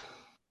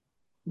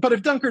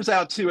Dunker's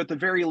out too, at the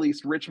very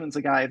least, Richmond's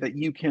a guy that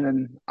you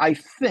can, I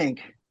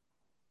think,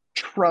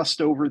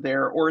 trust over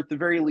there, or at the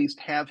very least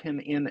have him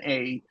in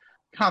a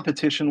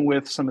competition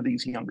with some of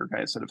these younger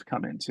guys that have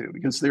come in too,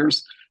 because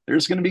there's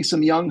going to be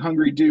some young,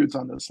 hungry dudes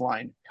on this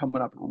line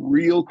coming up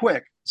real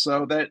quick.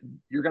 So that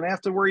you're going to have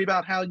to worry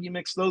about how you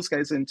mix those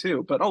guys in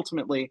too. But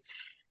ultimately,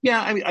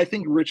 yeah, I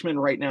think Richmond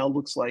right now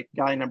looks like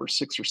guy number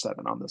 6 or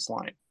 7 on this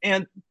line.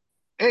 And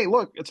hey,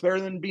 look, it's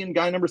better than being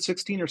guy number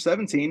 16 or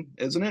 17,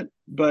 isn't it?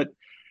 But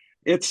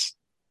it's,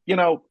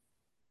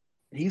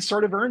 he's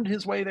sort of earned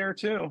his way there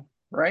too,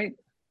 right?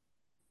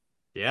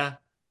 Yeah.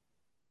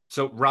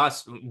 So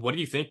Ross, what do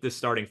you think this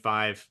starting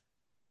 5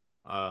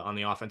 on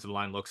the offensive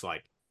line looks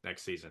like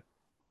next season?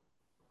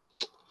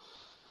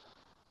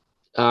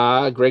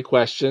 Great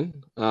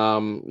question.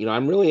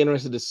 I'm really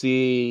interested to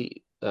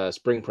see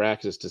spring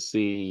practice to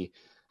see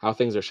how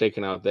things are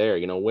shaking out there.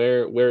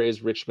 Where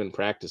is Richmond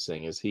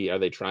practicing? Are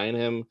they trying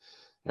him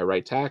at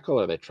right tackle?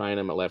 Are they trying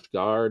him at left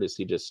guard? Is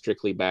he just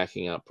strictly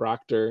backing up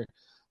Proctor?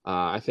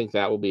 I think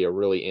that will be a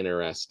really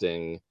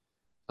interesting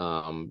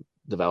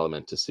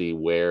development to see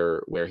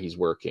where he's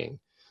working.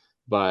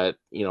 But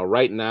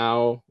right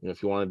now,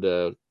 if you wanted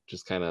to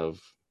just kind of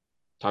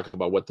talk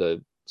about what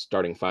the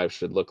starting five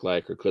should look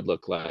like or could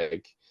look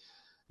like,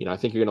 I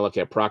think you're going to look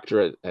at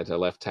Proctor at a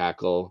left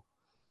tackle,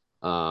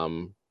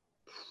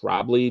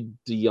 probably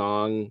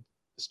DeYoung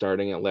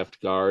starting at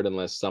left guard,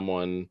 unless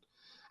someone.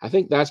 I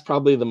think that's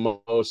probably the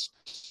most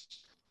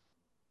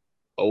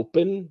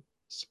open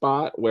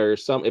spot where if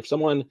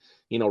someone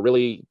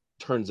really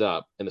turns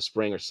up in the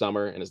spring or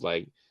summer and is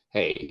like,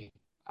 hey,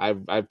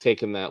 I've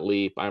taken that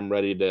leap, I'm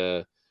ready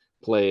to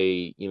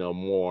play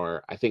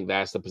more. I think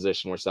that's the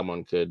position where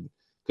someone could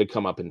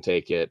come up and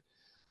take it.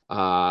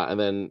 And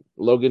then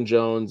Logan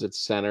Jones at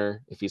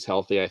center, if he's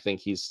healthy, I think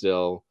he's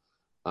still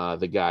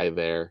the guy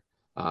there.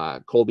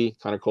 Connor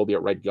Colby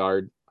at right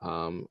guard.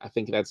 I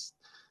think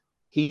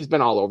he's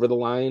been all over the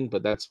line,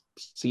 but that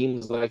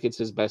seems like it's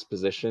his best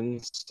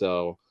position.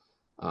 So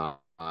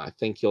I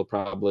think he'll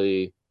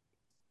probably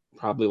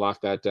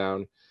lock that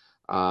down.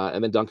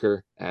 And then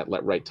Dunker at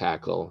right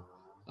tackle.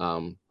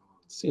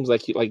 Seems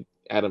like like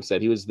Adam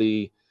said, he was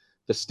the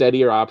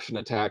steadier option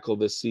at tackle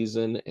this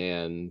season,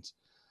 and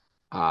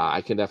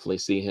I can definitely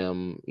see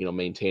him,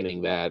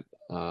 maintaining that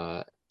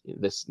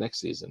this next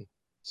season.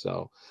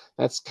 So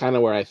that's kind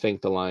of where I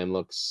think the line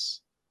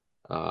looks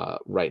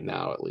right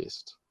now, at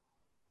least.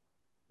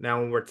 Now,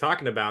 when we're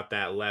talking about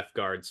that left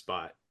guard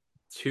spot,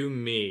 to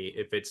me,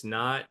 if it's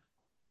not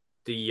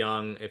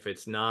DeYoung, if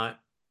it's not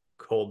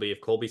Colby, if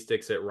Colby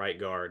sticks at right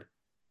guard,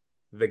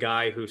 the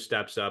guy who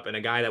steps up and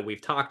a guy that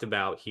we've talked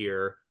about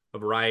here a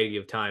variety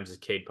of times is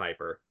Cade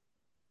Piper.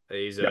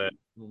 He's going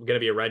to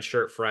be a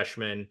redshirt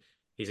freshman.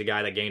 He's a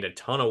guy that gained a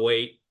ton of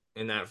weight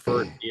in that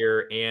first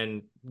year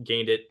and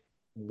gained it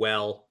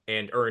well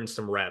and earned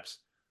some reps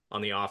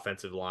on the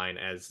offensive line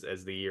as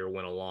the year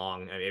went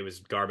along. I mean, it was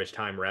garbage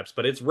time reps,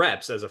 but it's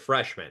reps as a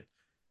freshman,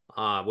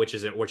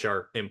 which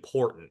are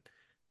important.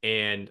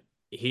 And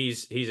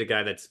he's a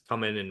guy that's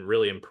come in and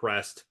really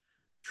impressed.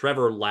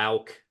 Trevor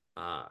Lauk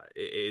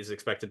is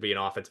expected to be an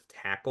offensive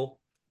tackle.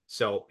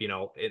 So,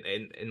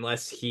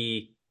 unless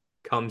he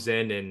comes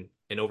in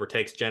and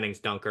overtakes Jennings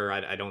Dunker,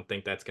 I don't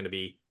think that's going to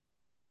be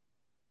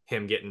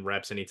him getting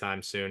reps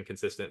anytime soon,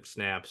 consistent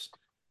snaps.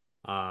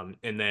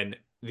 And then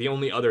the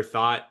only other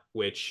thought,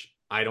 which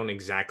I don't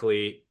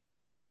exactly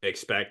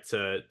expect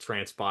to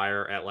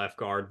transpire at left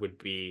guard, would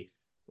be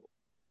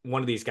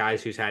one of these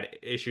guys who's had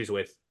issues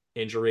with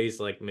injuries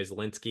like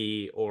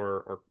Mislinski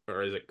or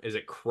is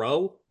it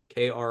Crow?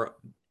 Krogh?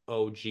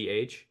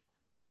 You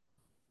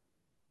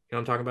know what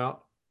I'm talking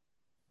about?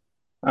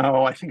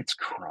 Oh, I think it's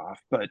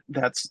Croft, but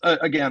that's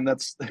again,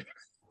 that's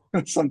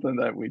something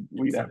that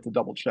we'd have to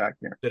double check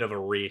here. Bit of a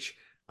reach.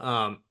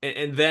 And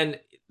then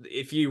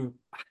if you,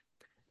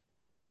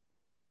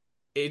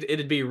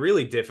 it'd be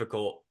really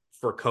difficult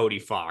for Cody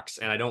Fox,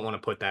 and I don't want to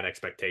put that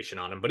expectation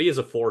on him, but he is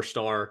a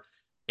 4-star,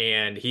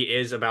 and he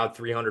is about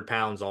 300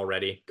 pounds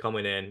already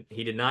coming in.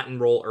 He did not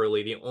enroll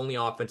early. The only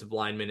offensive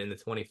lineman in the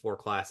 24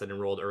 class that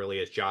enrolled early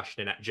is Josh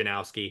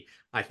Janowski.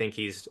 I think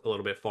he's a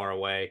little bit far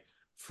away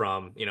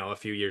from, a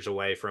few years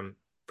away from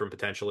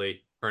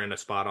potentially earning a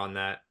spot on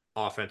that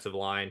offensive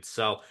line.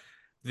 So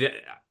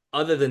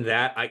other than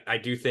that, I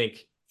do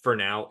think for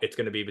now it's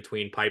going to be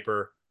between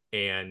Piper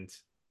and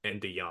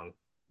DeYoung,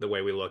 the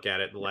way we look at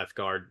it, the left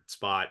guard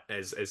spot,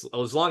 as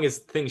long as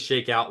things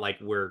shake out like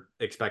we're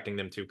expecting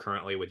them to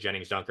currently, with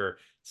Jennings Dunker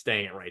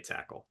staying at right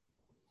tackle.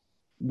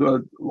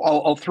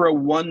 I'll throw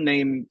one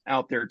name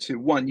out there too.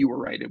 One, you were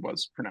right, it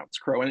was pronounced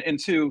Crow, and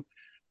two,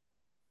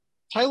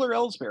 Tyler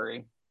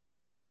Ellsbury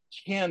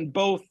can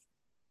both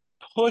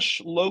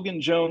push Logan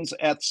Jones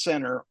at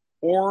center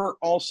or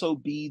also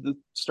be the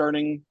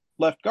starting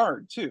left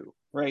guard too,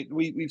 right?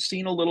 We've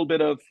seen a little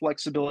bit of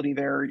flexibility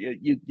there.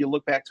 You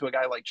look back to a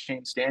guy like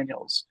James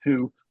Daniels,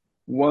 who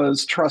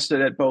was trusted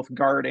at both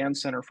guard and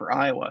center for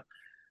Iowa.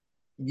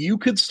 You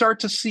could start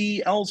to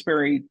see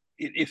Ellsbury,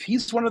 if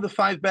he's one of the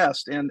 5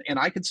 best, and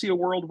I could see a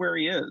world where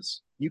he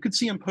is, you could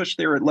see him push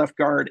there at left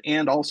guard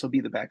and also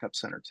be the backup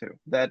center too.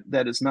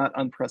 That is not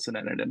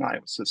unprecedented in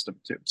Iowa's system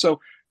too.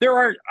 So there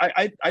are,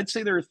 I'd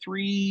say there are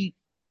 3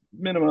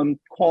 minimum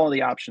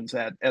quality options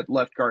at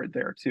left guard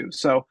there too.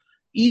 So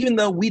even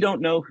though we don't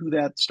know who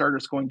that starter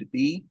is going to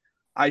be,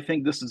 I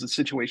think this is a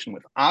situation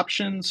with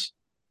options,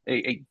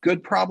 a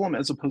good problem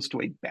as opposed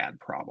to a bad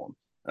problem.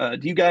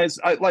 Do you guys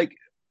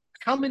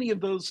how many of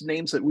those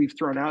names that we've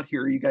thrown out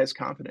here are you guys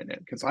confident in?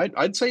 Because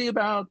I'd say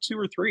about 2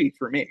 or 3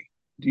 for me.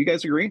 Do you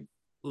guys agree?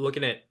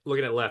 Looking at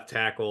left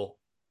tackle,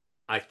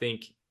 I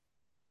think,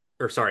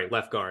 or sorry,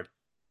 left guard.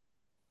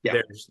 Yeah.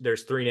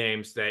 There's 3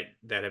 names that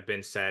have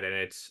been said, and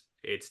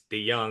it's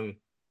DeYoung,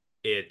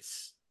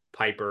 it's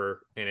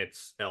Piper, and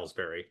it's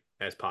Ellsbury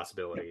as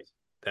possibilities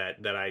that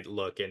I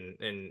look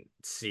and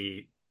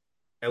see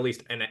at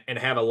least and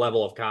have a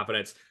level of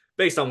confidence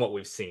based on what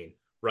we've seen,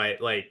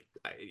 right? Like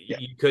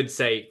you could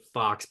say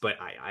Fox, but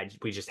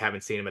we just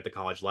haven't seen him at the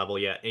college level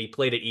yet. And he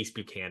played at East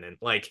Buchanan.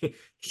 Like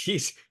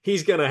he's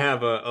gonna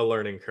have a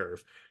learning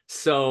curve.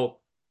 So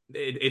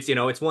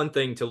it's one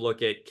thing to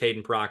look at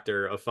Kadyn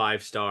Proctor, a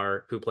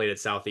 5-star who played at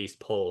Southeast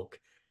Polk,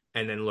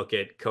 and then look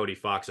at Cody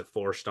Fox, a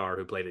 4-star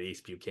who played at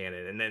East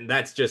Buchanan, and then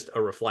that's just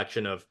a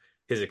reflection of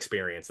his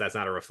experience. That's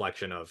not a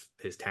reflection of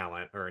his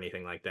talent or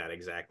anything like that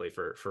exactly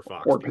for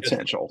Fox or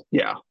potential.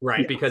 Yeah,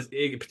 right, yeah. because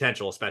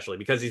potential, especially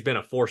because he's been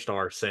a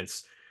 4-star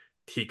since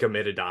he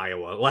committed to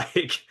Iowa.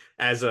 Like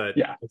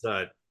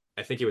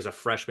I think he was a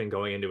freshman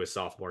going into his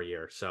sophomore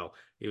year, so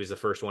he was the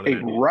first one in A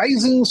that.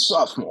 rising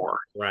sophomore.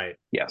 Right.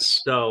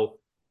 Yes. So,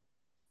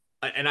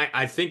 and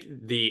I think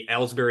the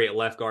Ellsbury at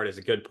left guard is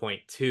a good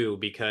point too,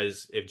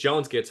 because if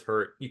Jones gets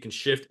hurt, you can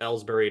shift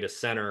Ellsbury to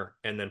center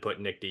and then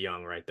put Nick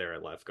DeYoung right there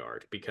at left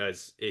guard.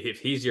 Because if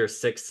he's your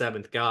 6th,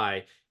 7th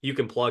guy, you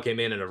can plug him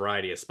in a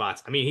variety of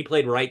spots. I mean, he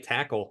played right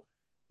tackle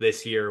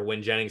this year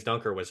when Jennings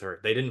Dunker was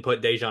hurt. They didn't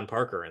put Dejon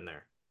Parker in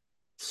there.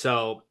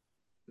 So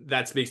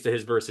that speaks to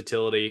his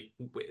versatility.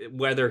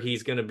 Whether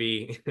he's going to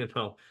be,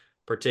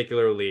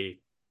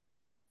 particularly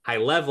high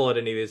level at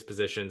any of these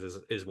positions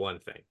is one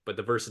thing, but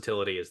the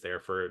versatility is there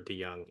for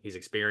DeYoung. He's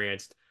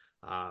experienced.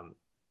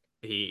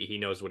 He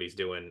knows what he's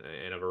doing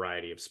in a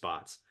variety of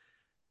spots.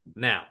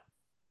 Now,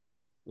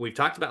 we've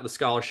talked about the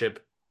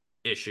scholarship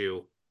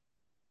issue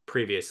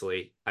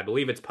previously. I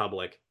believe it's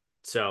public,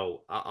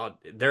 so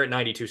they're at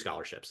 92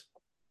 scholarships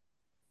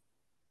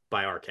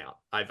by our count.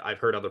 I've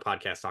heard other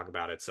podcasts talk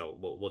about it, so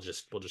we'll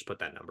just put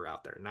that number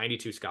out there.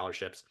 92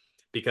 scholarships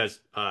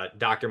because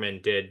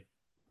Doctorman did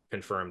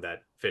confirm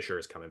that Fisher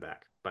is coming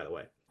back, by the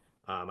way.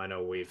 I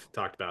know we've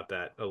talked about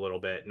that a little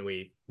bit and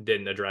we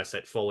didn't address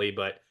it fully,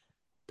 but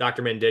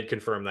Dr. Min did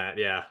confirm that,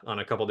 on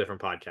a couple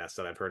different podcasts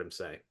that I've heard him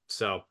say.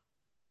 So,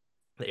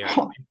 yeah,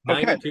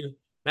 okay.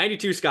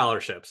 92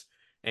 scholarships,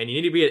 and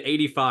you need to be at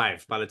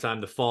 85 by the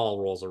time the fall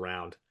rolls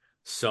around.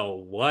 So,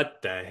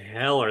 what the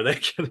hell are they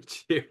going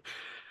to do?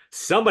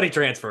 Somebody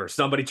transfers.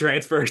 Like,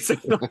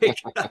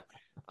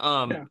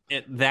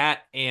 that,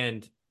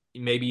 and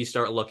maybe you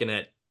start looking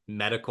at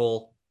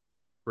medical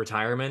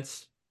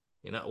retirements,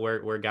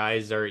 where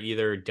guys are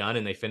either done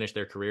and they finish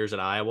their careers at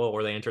Iowa,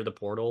 or they enter the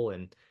portal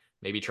and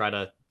maybe try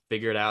to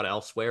figure it out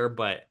elsewhere.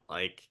 But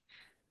like,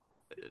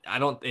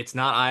 it's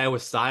not Iowa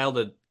style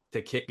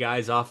to kick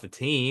guys off the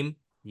team,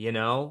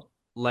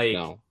 like,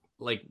 No.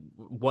 like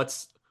what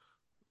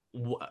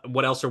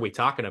else are we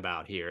talking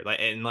about here?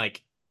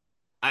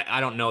 I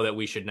don't know that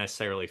we should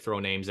necessarily throw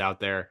names out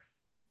there,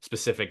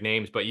 specific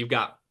names, but you've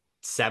got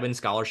 7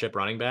 scholarship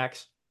running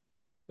backs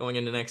going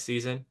into next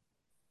season.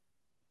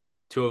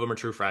 2 of them are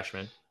true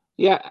freshmen.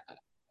 Yeah.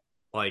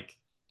 Like,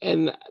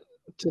 and I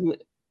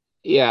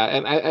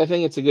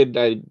think it's a good,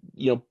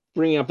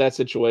 bringing up that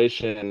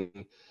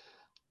situation.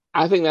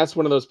 I think that's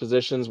one of those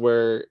positions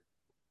where,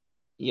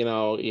 you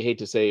hate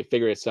to say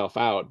figure itself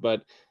out,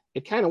 but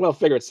it kind of will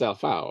figure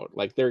itself out.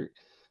 Like they're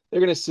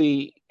going to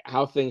see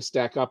how things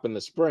stack up in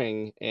the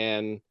spring,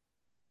 and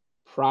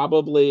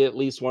probably at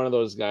least one of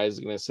those guys is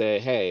going to say,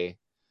 hey,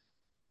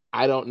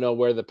 I don't know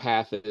where the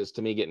path is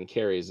to me getting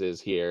carries is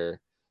here.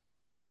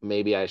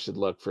 Maybe I should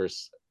look for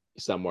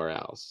somewhere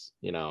else,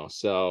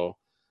 So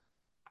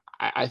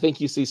I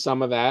think you see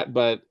some of that,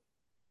 but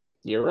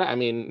you're right. I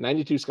mean,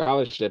 92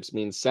 scholarships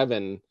means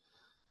 7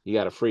 you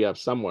got to free up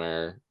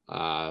somewhere.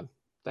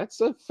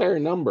 That's a fair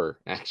number,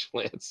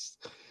 actually.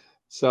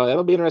 So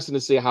that'll be interesting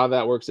to see how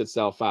that works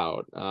itself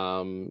out.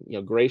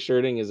 Gray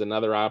shirting is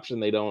another option.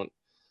 They don't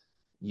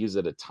use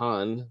it a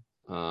ton.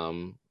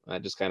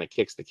 That just kind of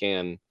kicks the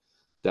can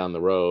down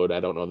the road. I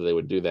don't know that they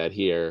would do that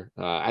here.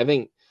 I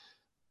think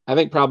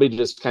probably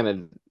just kind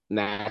of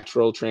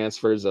natural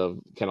transfers of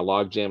kind of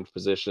log jammed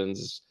positions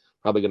is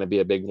probably going to be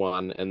a big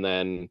one. And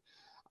then,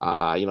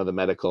 the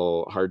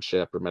medical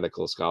hardship or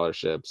medical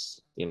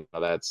scholarships,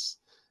 that's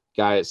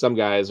some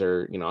guys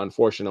are,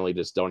 unfortunately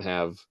just don't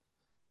have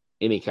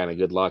any kind of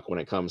good luck when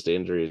it comes to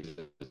injuries.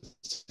 It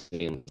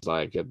seems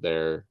like at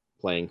their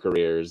playing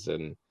careers.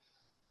 And,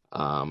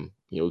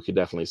 we could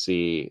definitely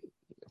see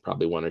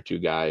probably 1 or 2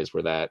 guys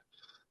where that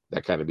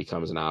kind of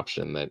becomes an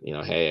option that,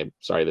 hey, I'm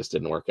sorry this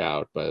didn't work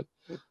out, but,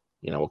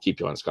 we'll keep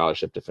you on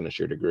scholarship to finish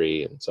your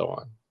degree and so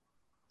on.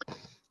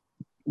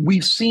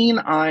 We've seen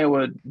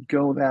Iowa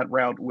go that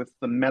route with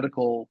the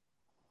medical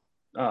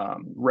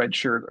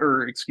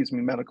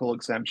medical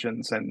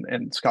exemptions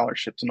and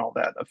scholarships and all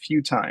that a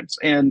few times.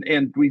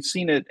 And we've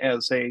seen it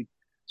as a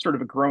sort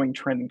of a growing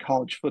trend in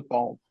college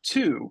football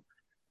too.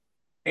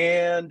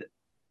 And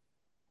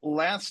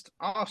last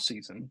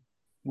offseason,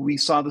 we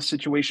saw the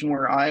situation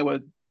where Iowa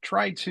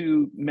tried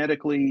to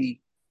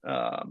medically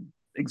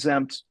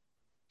exempt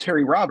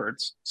Terry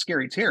Roberts,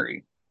 Scary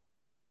Terry.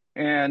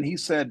 And he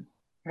said,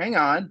 hang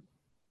on,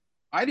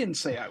 I didn't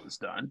say I was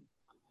done.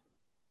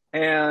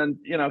 And,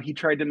 he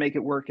tried to make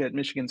it work at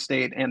Michigan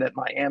State and at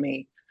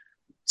Miami.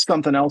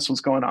 Something else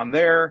was going on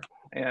there.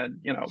 And,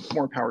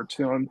 more power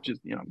to him, just,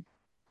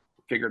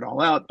 figure it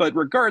all out. But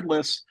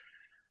regardless,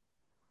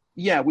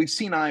 we've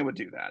seen Iowa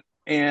do that.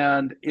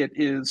 And it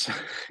is,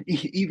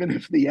 even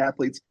if the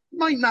athletes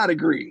might not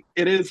agree,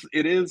 it is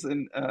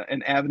an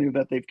avenue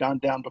that they've gone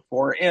down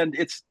before. And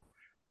it's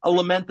a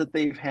lament that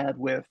they've had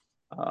with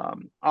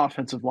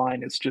offensive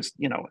line. It's just,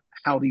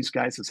 how these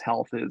guys'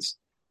 health is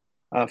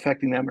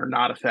affecting them or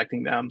not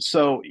affecting them.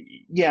 So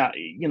yeah,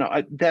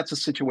 that's a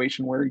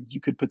situation where you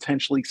could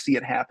potentially see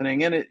it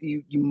happening, and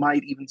you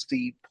might even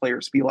see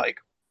players be like,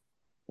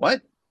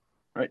 "What?"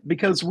 Right?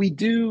 Because we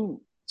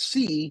do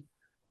see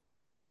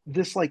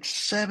this like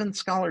 7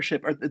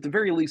 scholarship, or at the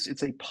very least,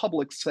 it's a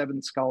public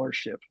 7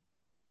 scholarship.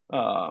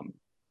 Um,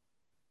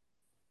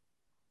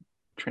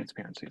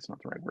 Transparency is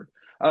not the right word.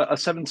 A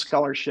 7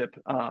 scholarship.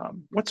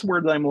 What's the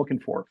word that I'm looking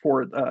for?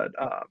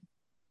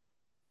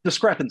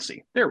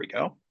 Discrepancy. There we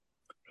go.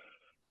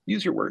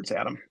 Use your words,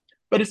 Adam.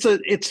 But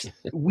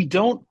we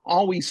don't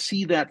always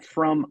see that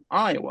from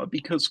Iowa,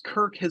 because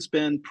Kirk has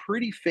been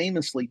pretty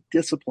famously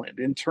disciplined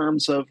in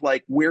terms of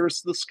like,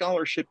 where's the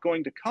scholarship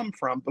going to come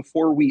from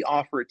before we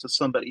offer it to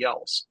somebody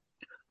else.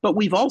 But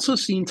we've also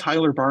seen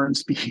Tyler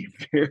Barnes be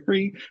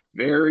very,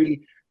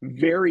 very,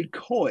 very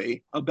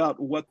coy about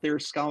what their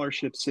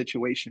scholarship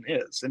situation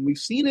is. And we've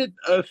seen it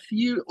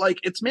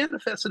it's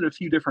manifested a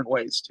few different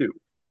ways too.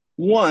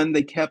 One,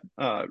 they kept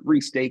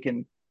Reese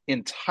Dakin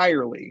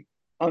entirely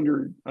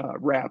under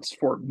wraps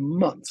for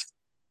months,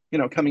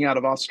 coming out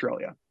of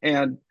Australia.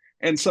 And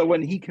so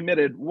when he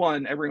committed,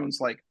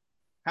 everyone's like,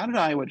 how did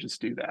Iowa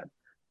just do that?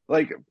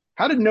 Like,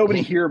 how did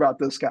nobody hear about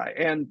this guy?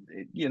 And,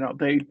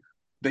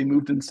 they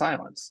moved in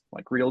silence,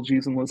 like real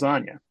G's and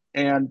lasagna.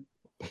 And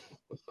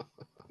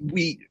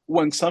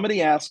when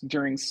somebody asked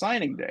during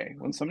signing day,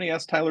 when somebody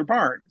asked Tyler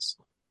Barnes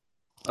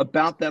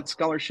about that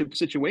scholarship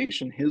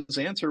situation, his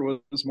answer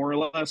was more or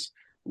less,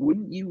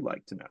 wouldn't you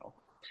like to know?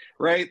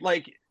 Right?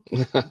 Like,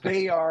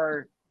 they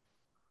are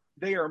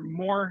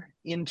more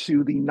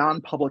into the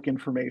non-public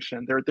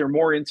information. They're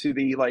more into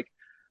the like,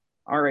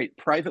 all right,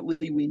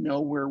 privately we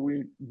know where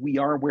we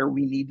are where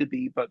we need to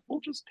be, but we'll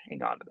just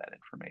hang on to that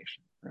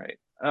information, right?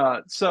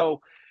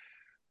 So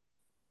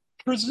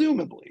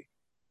presumably,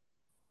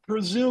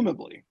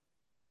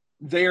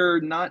 they're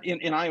not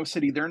in Iowa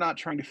City. They're not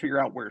trying to figure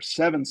out where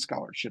 7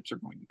 scholarships are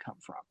going to come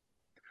from,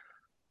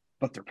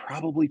 but they're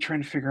probably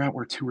trying to figure out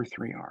where 2 or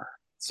 3 are.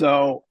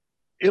 So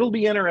it'll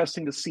be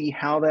interesting to see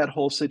how that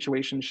whole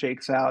situation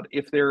shakes out.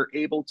 If they're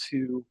able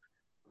to,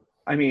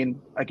 I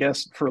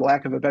guess for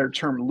lack of a better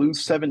term,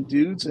 lose 7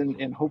 dudes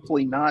and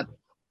hopefully not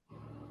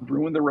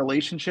ruin the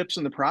relationships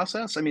in the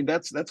process.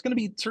 That's going to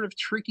be sort of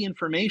tricky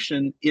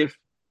information if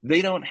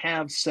they don't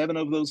have 7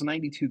 of those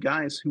 92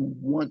 guys who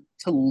want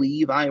to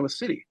leave Iowa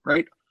City,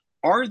 right?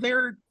 Are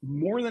there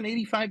more than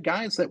 85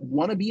 guys that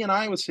want to be in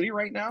Iowa City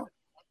right now?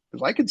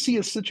 Because I could see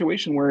a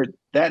situation where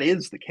that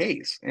is the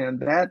case,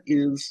 and that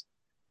is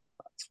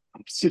a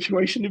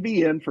situation to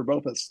be in for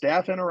both a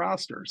staff and a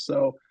roster.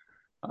 So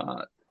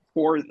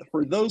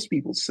for those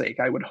people's sake,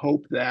 I would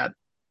hope that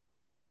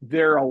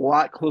they're a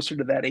lot closer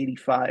to that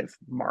 85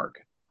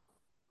 mark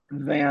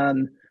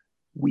than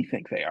we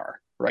think they are,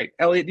 right?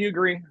 Elliot, do you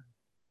agree?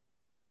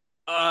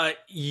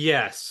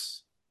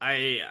 Yes.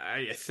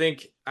 I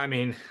think, I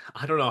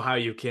don't know how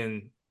you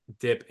can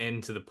dip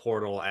into the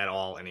portal at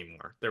all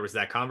anymore. There was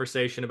that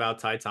conversation about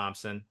Ty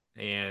Thompson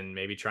and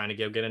maybe trying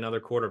to get another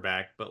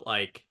quarterback, but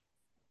like,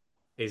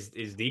 is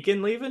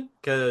Deacon leaving?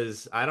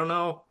 Because I don't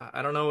know.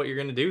 I don't know what you're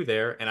going to do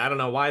there, and I don't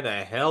know why the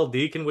hell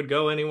Deacon would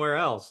go anywhere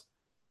else.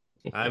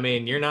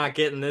 You're not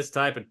getting this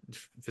type of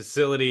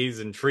facilities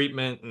and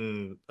treatment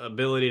and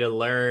ability to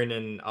learn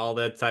and all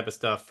that type of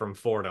stuff from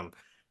Fordham.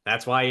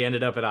 That's why he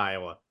ended up at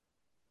Iowa.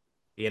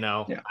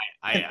 Yeah.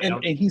 I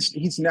don't. And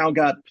he's now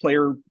got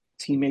player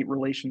teammate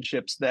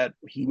relationships that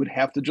he would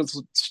have to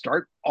just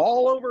start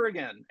all over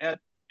again at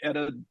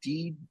a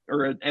D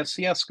or an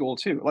FCS school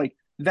too. Like,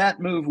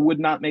 that move would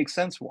not make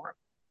sense for him.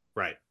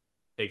 Right.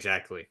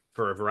 Exactly.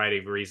 For a variety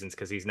of reasons,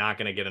 because he's not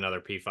going to get another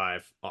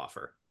P5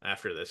 offer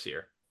after this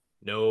year.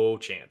 No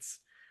chance.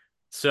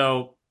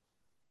 So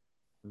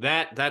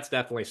that's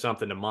definitely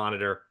something to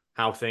monitor,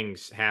 how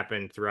things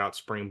happen throughout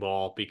spring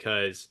ball,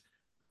 because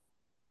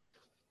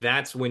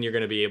that's when you're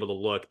going to be able to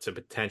look to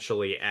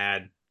potentially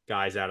add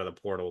guys out of the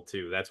portal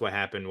too. That's what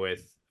happened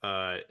with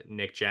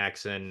Nick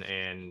Jackson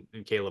and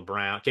Caleb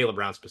Brown. Caleb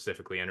Brown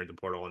specifically entered the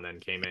portal and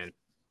then came in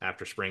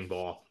after spring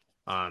ball.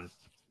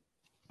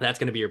 That's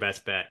going to be your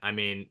best bet.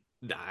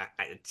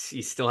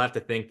 You still have to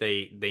think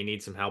they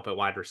need some help at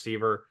wide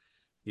receiver.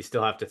 You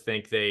still have to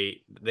think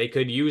they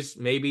could use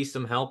maybe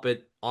some help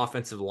at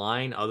offensive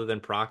line other than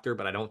Proctor,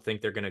 but I don't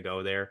think they're going to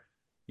go there.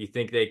 You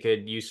think they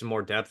could use some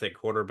more depth at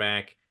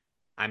quarterback.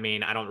 I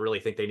don't really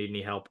think they need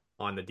any help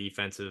on the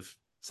defensive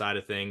side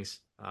of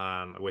things,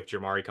 with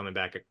Jamari coming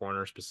back at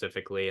corner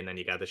specifically, and then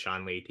you got the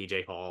Sean Lee,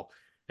 TJ Hall,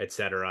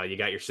 etc. You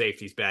got your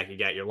safeties back, you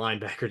got your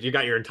linebackers, you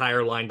got your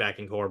entire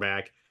linebacking core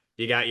back,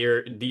 you got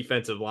your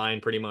defensive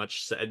line pretty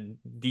much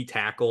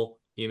D-tackle.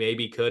 You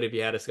maybe could if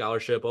you had a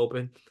scholarship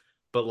open,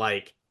 but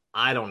like,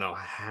 I don't know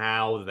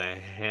how the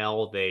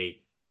hell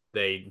they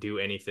do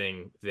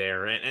anything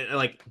there. And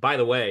like, by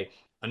the way,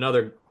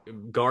 another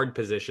guard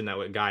position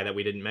guy that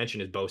we didn't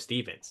mention is Bo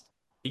Stevens.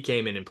 He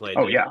came in and played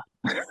Oh there. yeah.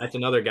 That's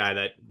another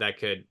guy that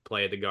could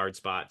play at the guard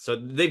spot. So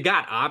they've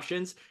got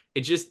options.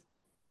 It's just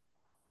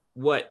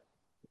what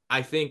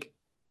I think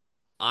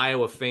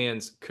Iowa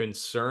fans'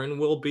 concern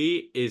will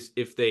be is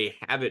if they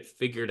have it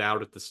figured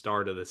out at the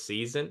start of the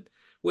season,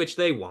 which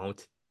they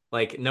won't.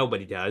 Like,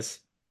 nobody does,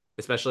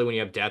 especially when you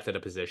have depth at a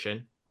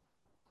position.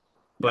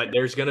 But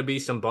there's going to be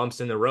some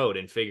bumps in the road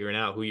in figuring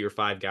out who your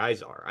five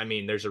guys are. I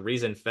mean, there's a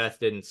reason Feth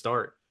didn't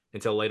start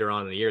until later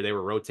on in the year. They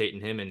were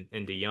rotating him and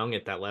DeYoung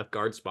at that left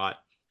guard spot.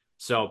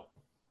 So,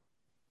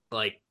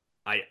 like,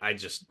 I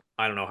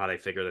don't know how they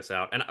figure this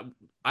out, and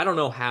I don't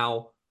know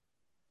how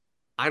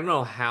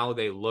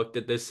they looked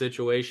at this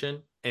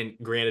situation. And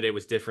granted, it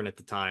was different at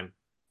the time,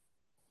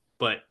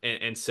 but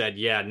and said,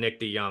 yeah, Nick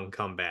DeYoung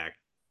come back.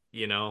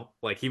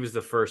 Like he was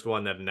the first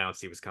one that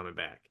announced he was coming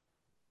back.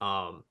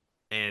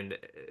 And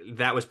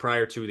that was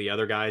prior to the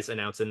other guys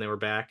announcing they were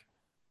back.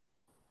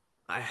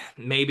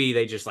 Maybe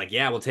they just like,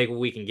 yeah, we'll take what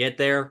we can get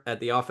there at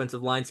the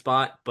offensive line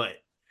spot, but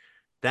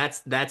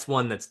that's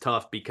one that's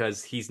tough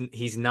because he's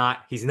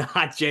not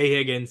Jay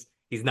Higgins,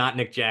 he's not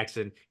Nick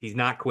Jackson, he's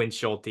not Quinn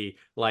Schulte.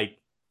 Like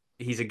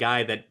he's a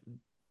guy that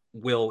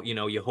will,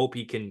 you hope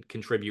he can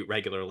contribute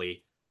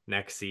regularly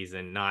next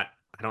season. Not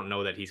I don't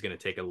know that he's going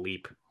to take a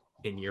leap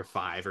in year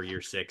 5 or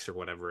year 6 or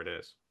whatever it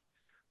is.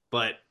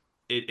 But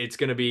it's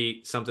going to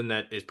be something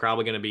that is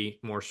probably going to be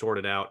more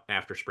sorted out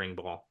after spring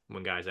ball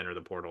when guys enter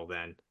the portal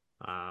then.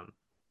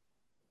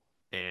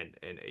 And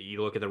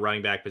you look at the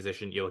running back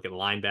position, you look at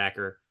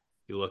linebacker,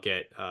 you look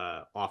at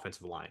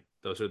offensive line.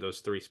 Those are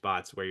those 3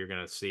 spots where you're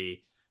going to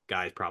see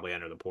guys probably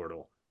enter the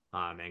portal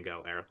and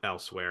go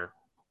elsewhere.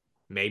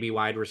 Maybe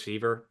wide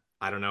receiver.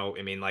 I don't know.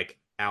 I mean, like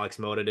Alex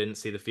Mota didn't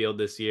see the field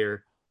this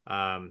year.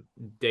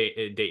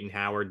 Dayton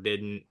Howard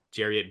didn't.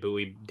 Jarriett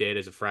Bowie did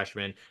as a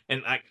freshman.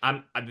 And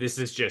I'm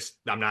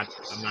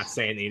not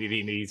saying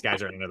these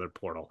guys are in another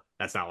portal.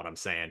 That's not what I'm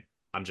saying.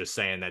 I'm just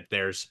saying that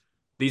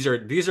these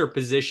are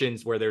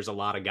positions where there's a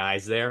lot of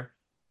guys there,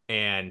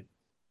 and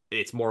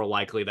it's more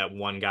likely that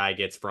one guy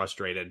gets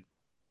frustrated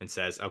and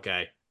says,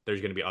 okay,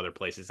 there's going to be other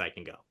places I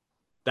can go.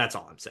 That's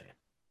all I'm saying.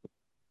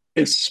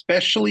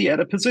 Especially at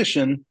a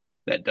position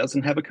that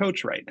doesn't have a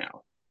coach right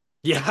now.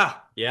 Yeah.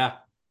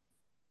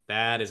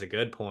 That is a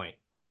good point.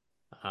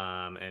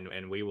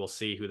 And we will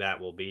see who that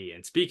will be.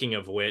 And speaking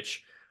of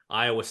which,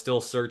 Iowa's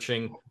still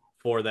searching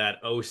for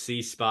that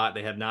OC spot.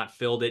 They have not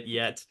filled it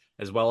yet,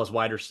 as well as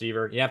wide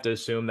receiver. You have to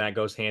assume that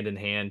goes hand in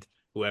hand.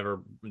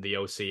 Whoever the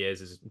OC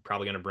is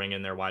probably going to bring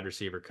in their wide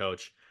receiver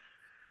coach.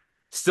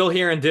 Still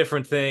hearing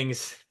different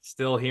things,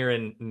 still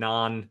hearing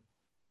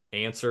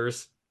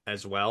non-answers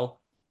as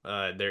well.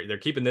 They're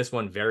keeping this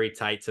one very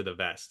tight to the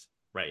vest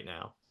right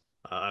now,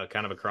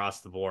 kind of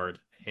across the board.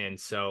 And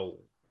so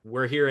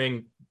we're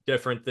hearing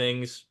different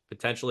things,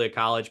 potentially a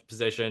college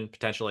position,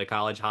 potentially a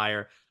college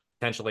hire,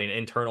 potentially an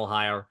internal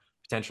hire,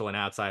 potentially an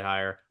outside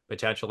hire,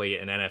 potentially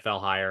an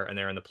NFL hire, and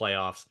they're in the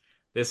playoffs.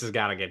 This has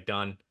got to get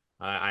done.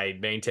 I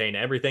maintain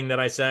everything that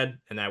I said,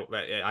 and that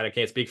I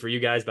can't speak for you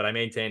guys, but I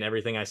maintain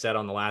everything I said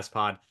on the last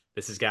pod.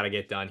 This has got to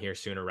get done here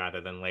sooner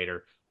rather than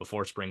later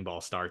before spring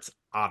ball starts,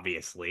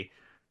 obviously.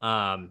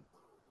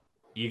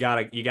 You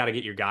gotta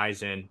get your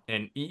guys in,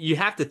 and you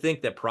have to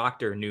think that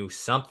Proctor knew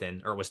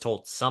something or was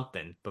told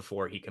something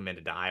before he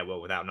committed to Iowa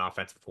without an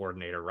offensive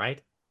coordinator,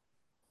 right?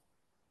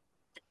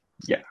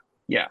 Yeah.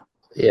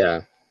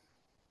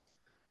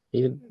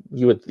 You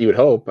would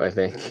hope, I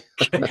think.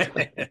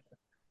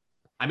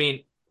 I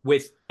mean,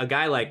 with a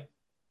guy like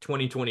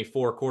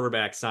 2024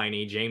 quarterback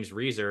signee James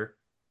Reeser,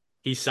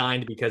 he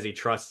signed because he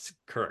trusts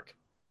Kirk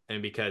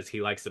and because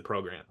he likes the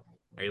program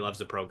or he loves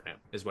the program,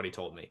 is what he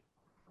told me.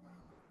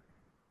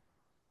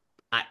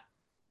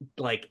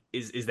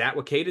 Is that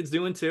what Kadyn's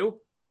doing too?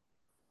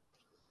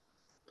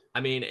 I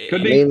mean,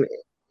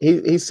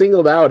 he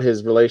singled out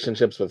his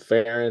relationships with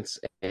Ferentz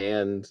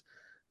and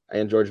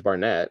George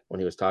Barnett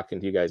when he was talking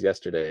to you guys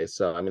yesterday.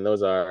 So I mean,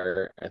 those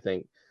are, I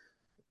think,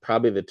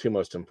 probably the 2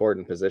 most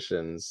important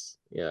positions,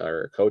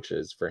 or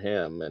coaches for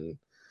him. And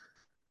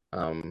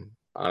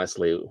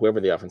honestly,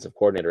 whoever the offensive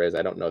coordinator is,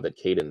 I don't know that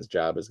Kadyn's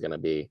job is going to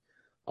be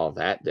all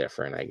that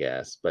different, I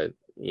guess. But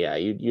yeah,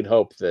 you'd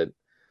hope that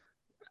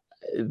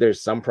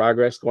there's some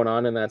progress going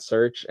on in that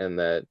search, and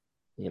that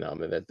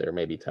that they're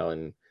maybe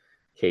telling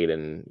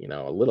Kadyn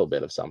a little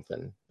bit of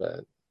something.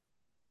 But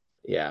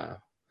yeah,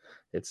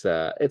 it's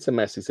a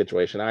messy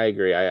situation. I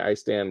agree. I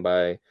stand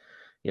by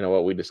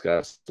what we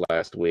discussed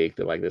last week,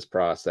 that like this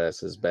process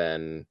has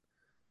been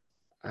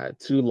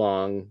too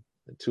long,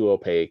 too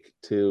opaque,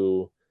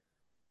 too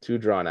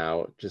drawn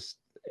out. Just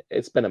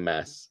it's been a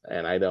mess,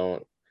 and I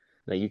don't.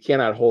 You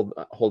cannot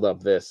hold up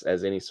this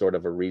as any sort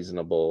of a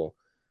reasonable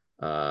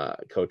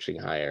coaching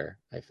hire.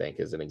 I think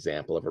is an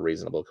example of a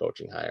reasonable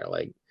coaching hire.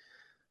 Like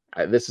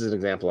this is an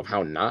example of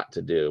how not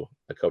to do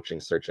a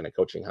coaching search and a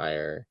coaching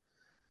hire,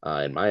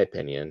 in my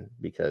opinion,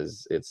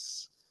 because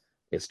it's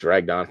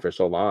dragged on for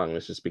so long.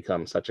 It's just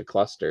become such a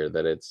cluster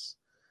that it's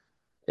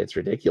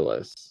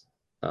ridiculous.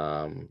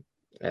 And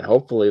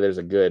hopefully there's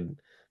a good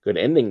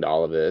ending to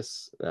all of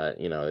this,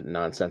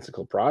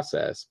 nonsensical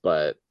process,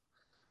 but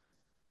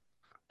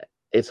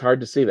it's hard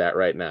to see that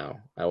right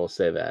now. I will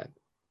say that.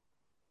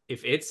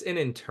 If it's an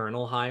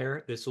internal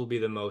hire, this will be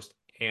the most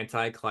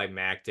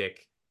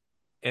anticlimactic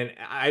and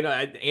I know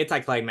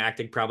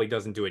anticlimactic probably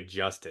doesn't do it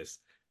justice.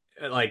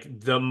 Like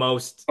the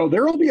most, Oh,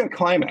 there will be a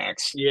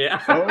climax.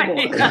 yeah, Oh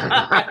boy.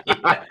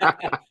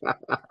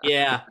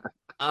 yeah.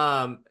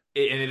 And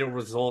it'll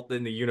result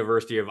in the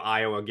University of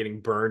Iowa getting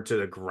burned to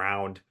the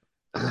ground.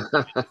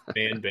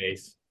 Fan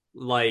base.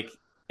 Like,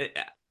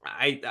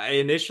 I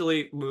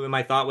initially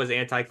my thought was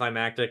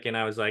anticlimactic, and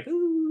I was like,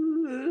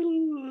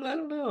 "Ooh, I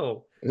don't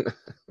know.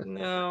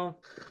 No,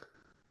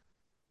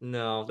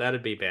 no,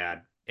 that'd be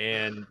bad.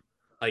 And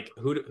like,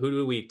 who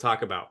do we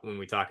talk about when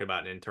we talk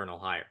about an internal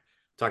hire?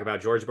 Talk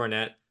about George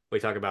Barnett. We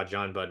talk about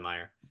John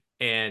Budmeyer.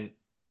 And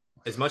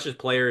as much as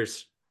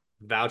players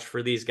vouch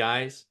for these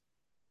guys,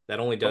 that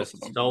only Both does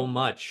of them. so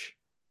much,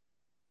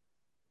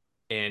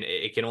 and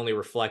it can only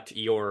reflect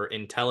your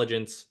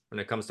intelligence when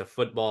it comes to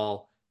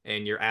football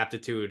and your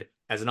aptitude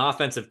as an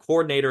offensive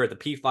coordinator at the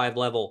P5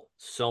 level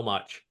so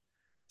much.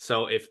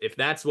 So if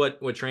that's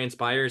what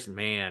transpires,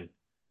 man,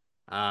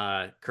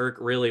 Kirk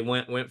really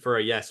went for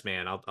a yes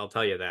man. I'll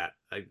tell you that.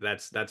 Like,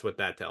 that's what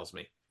that tells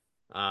me.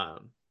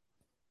 Um,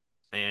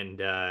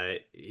 and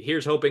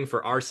here's hoping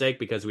for our sake,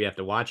 because we have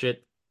to watch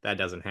it. That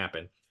doesn't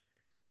happen.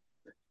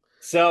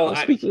 So Well,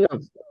 speaking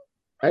of,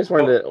 I just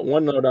wanted to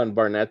one note on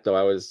Barnett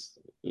though.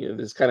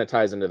 This kind of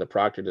ties into the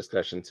Proctor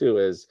discussion too.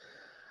 Is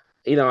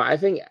I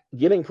think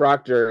getting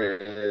Proctor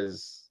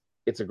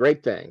it's a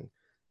great thing,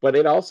 but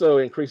it also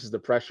increases the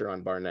pressure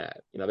on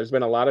Barnett. There's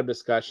been a lot of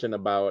discussion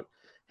about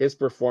his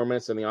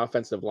performance and the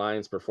offensive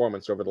line's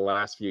performance over the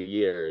last few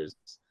years.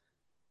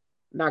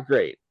 Not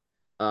great.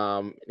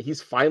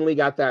 He's finally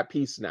got that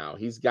piece now.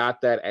 He's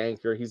got that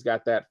anchor. He's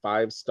got that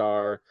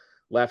 5-star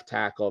left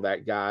tackle,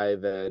 that guy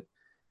that,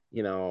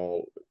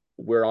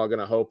 we're all going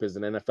to hope is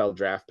an NFL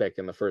draft pick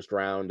in the first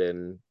round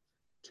in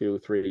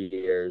 2-3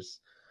 years.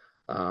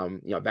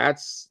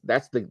 That's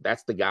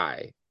the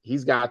guy.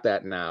 He's got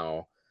that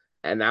now.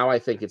 And now I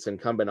think it's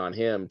incumbent on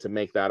him to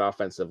make that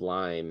offensive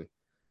line.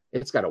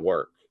 It's got to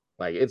work.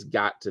 Like, it's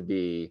got to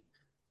be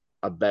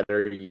a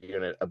better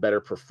unit, a better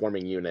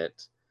performing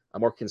unit, a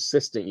more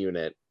consistent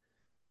unit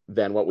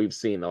than what we've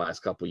seen the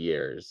last couple of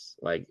years.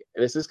 Like,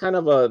 this is kind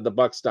of the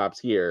buck stops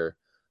here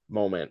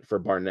moment for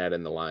Barnett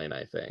and the line,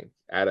 I think.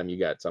 Adam, you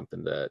got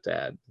something to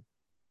add?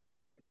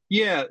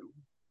 Yeah,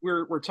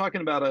 we're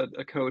talking about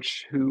a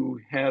coach who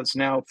has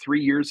now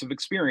 3 years of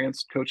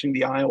experience coaching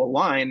the Iowa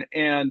line,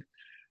 and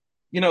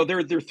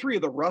they're three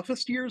of the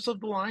roughest years of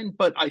the line,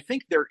 but I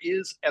think there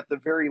is at the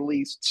very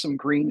least some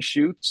green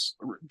shoots.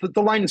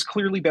 The line is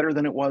clearly better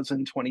than it was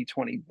in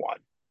 2021,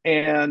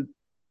 and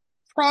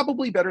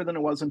probably better than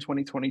it was in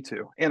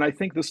 2022. And I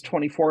think this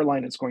 24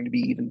 line is going to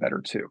be even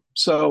better too.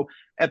 So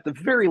at the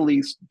very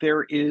least,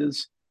 there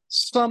is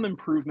some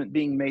improvement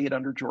being made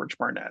under George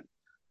Barnett.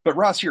 But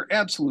Ross, you're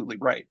absolutely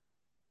right.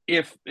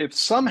 If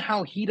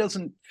somehow he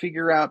doesn't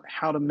figure out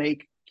how to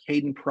make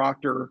Kadyn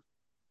Proctor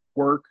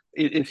work,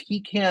 if he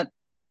can't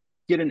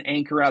get an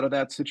anchor out of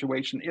that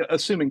situation,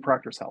 assuming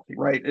Proctor's healthy,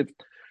 right?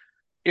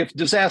 If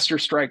disaster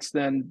strikes,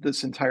 then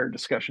this entire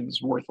discussion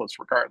is worthless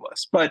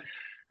regardless. But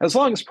as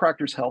long as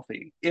Proctor's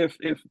healthy, if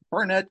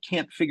Barnett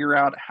can't figure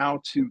out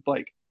how to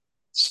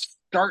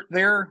start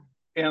there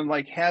and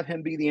have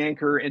him be the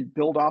anchor and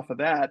build off of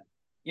that,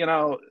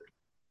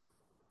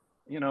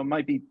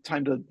 might be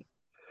time to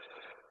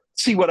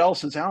see what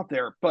else is out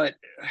there. But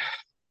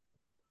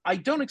I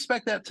don't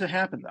expect that to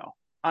happen though.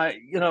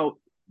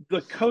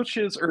 The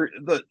coaches or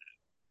the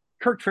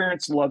Kirk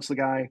Ferentz loves the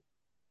guy.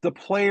 The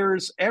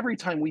players, every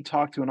time we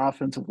talk to an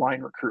offensive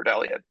line recruit,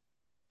 Elliot,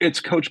 it's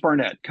Coach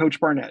Barnett, Coach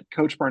Barnett,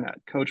 Coach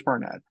Barnett, Coach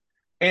Barnett,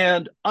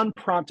 and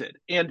unprompted,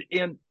 and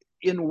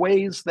in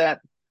ways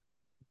that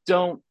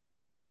don't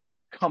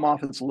come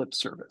off as lip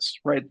service,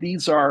 right?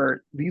 These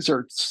are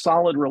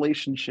solid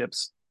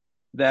relationships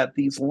that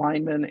these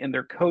linemen and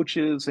their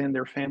coaches and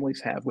their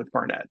families have with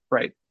Barnett,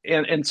 right?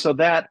 And so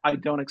that I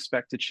don't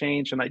expect to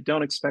change, and I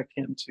don't expect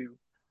him to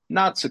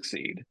not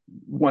succeed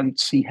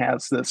once he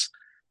has this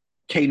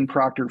Kadyn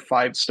Proctor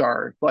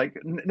 5-star. Like,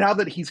 now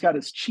that he's got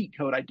his cheat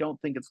code, I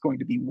don't think it's going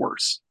to be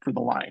worse for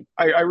the line.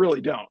 I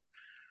really don't.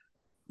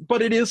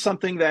 But it is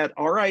something that,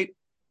 all right,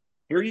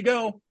 here you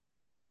go,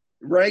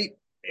 right?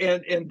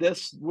 And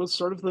this was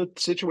sort of the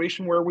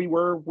situation where we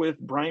were with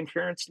Brian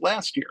Ferentz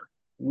last year.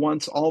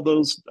 Once all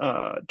those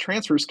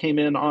transfers came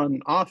in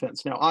on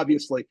offense. Now,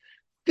 obviously,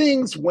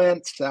 things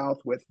went south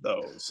with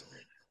those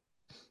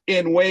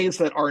in ways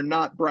that are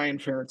not Brian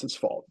Ferentz's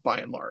fault, by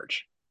and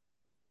large.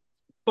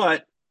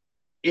 But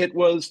it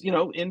was,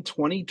 in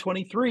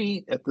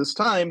 2023, at this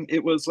time,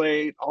 it was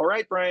all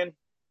right, Brian,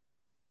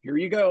 here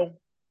you go.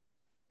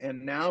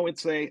 And now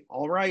it's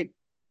all right,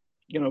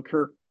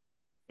 Kirk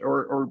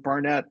or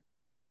Barnett,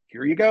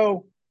 here you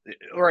go.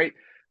 All right.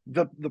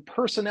 The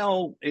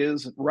personnel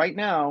is right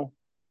now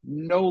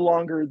no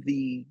longer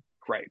the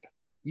gripe.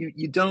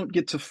 You don't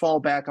get to fall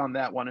back on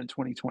that one in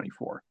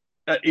 2024.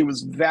 It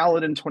was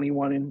valid in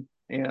 21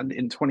 and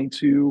in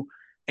 22,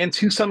 and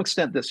to some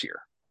extent this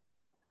year.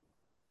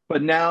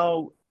 But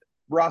now,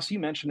 Ross, you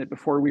mentioned it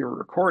before we were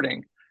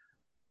recording.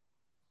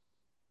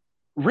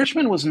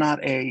 Richmond was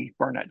not a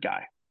Barnett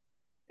guy.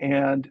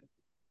 And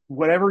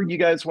whatever you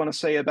guys want to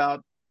say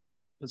about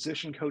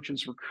position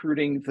coaches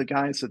recruiting the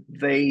guys that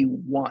they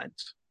want,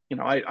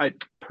 I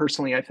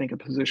personally, I think a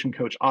position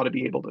coach ought to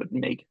be able to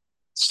make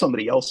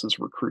somebody else's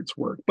recruits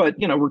work. But,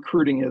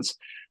 recruiting is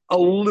a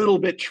little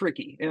bit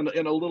tricky and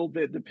a little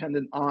bit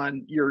dependent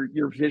on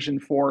your vision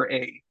for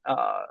a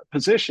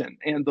position.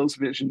 And those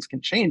visions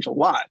can change a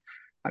lot.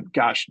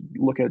 Gosh,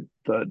 look at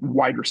the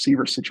wide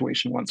receiver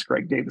situation once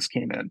Greg Davis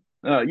came in,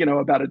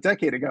 about a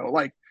decade ago.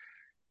 Like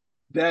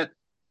that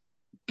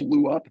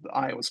blew up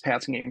Iowa's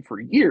passing game for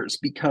years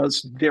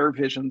because their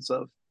visions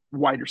of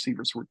wide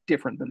receivers were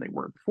different than they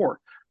were before.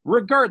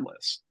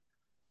 Regardless,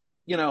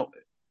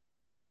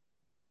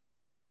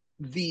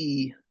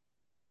 the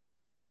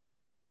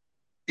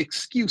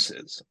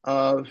excuses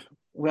of,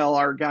 well,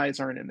 our guys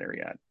aren't in there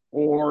yet,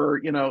 or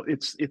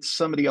it's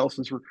somebody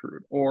else's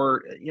recruit,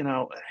 or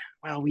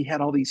well, we had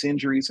all these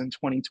injuries in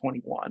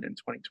 2021 and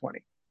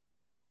 2020.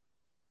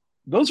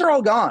 Those are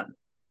all gone.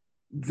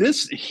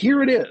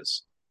 Here it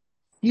is.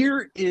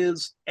 Here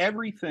is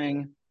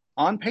everything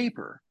on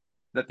paper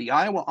that the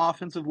Iowa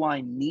offensive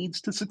line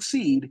needs to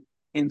succeed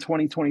in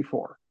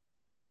 2024.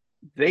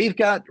 They've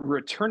got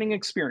returning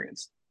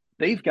experience.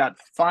 They've got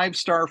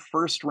 5-star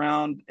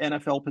first-round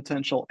NFL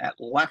potential at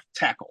left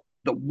tackle,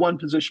 the one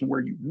position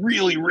where you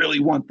really, really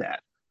want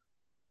that.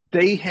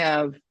 They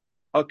have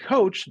a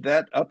coach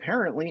that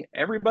apparently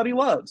everybody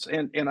loves,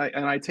 and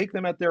I take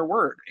them at their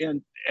word.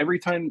 And every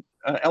time,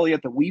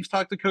 Elliot, that we've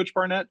talked to Coach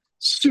Barnett,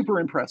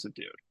 super impressive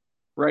dude,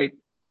 right?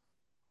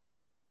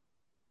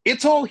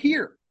 It's all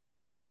here.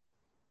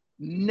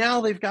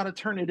 Now they've got to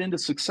turn it into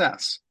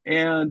success.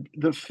 And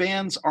the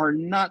fans are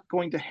not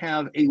going to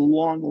have a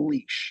long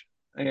leash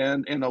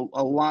and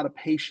a lot of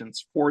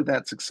patience for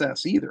that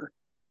success either,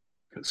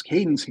 because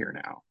Kadyn's here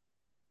now.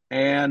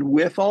 And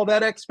with all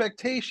that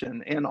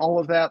expectation and all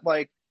of that,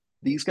 like,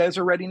 these guys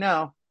are ready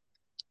now.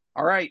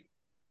 All right.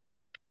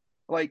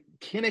 Like,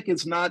 Kinnick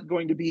is not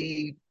going to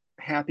be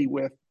happy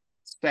with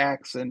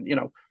stacks and,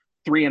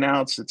 3 and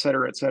outs, et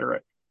cetera, et cetera.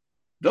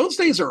 Those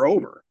days are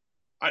over.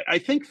 I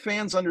think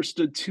fans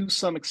understood to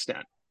some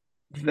extent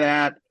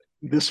that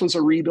this was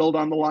a rebuild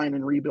on the line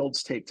and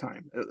rebuilds take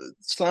time.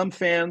 Some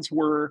fans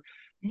were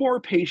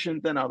more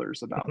patient than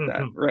others about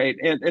that, right?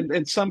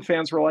 And some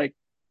fans were like,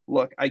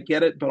 look, I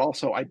get it, but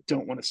also I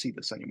don't want to see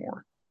this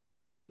anymore.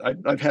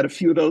 I've had a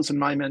few of those in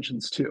my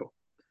mentions too.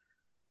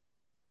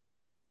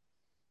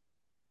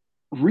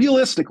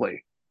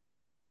 Realistically,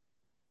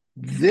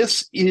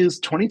 this is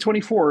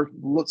 2024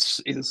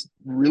 is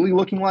really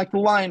looking like the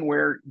line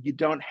where you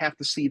don't have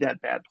to see that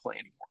bad play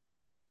anymore.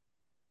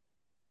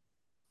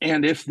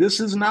 And if this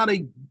is not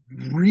a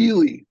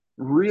really,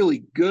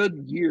 really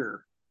good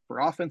year for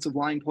offensive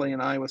line play in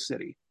Iowa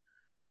City,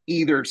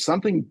 either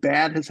something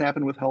bad has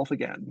happened with health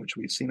again, which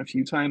we've seen a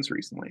few times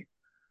recently,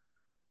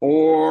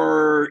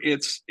 or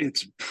it's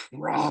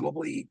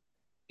probably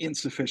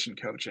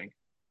insufficient coaching.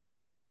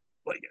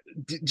 Like,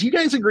 do you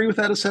guys agree with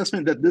that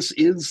assessment that this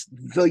is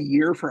the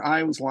year for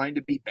Iowa's line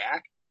to be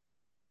back?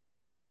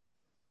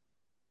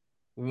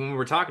 When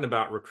we're talking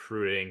about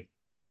recruiting,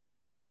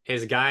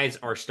 his guys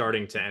are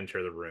starting to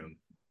enter the room,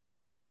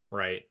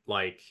 right?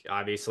 Like,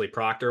 obviously,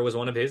 Proctor was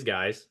one of his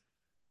guys.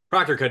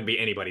 Proctor couldn't be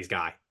anybody's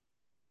guy.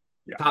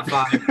 Yeah. Top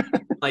 5,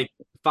 like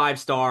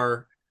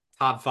 5-star,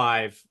 top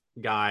 5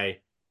 guy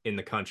in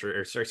the country, or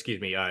excuse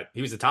me,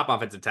 he was the top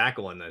offensive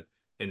tackle in the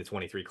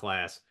 23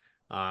 class.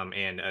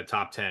 And a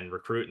top 10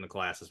 recruit in the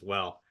class as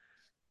well.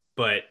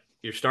 But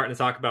you're starting to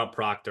talk about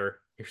Proctor.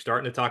 You're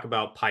starting to talk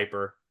about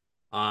Piper.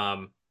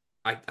 I'm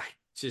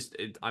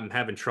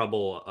having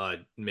trouble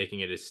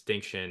making a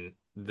distinction.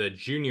 The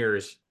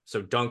juniors,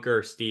 so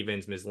Dunker,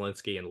 Stevens,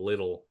 Mislinski, and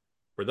Little,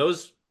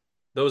 those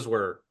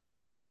were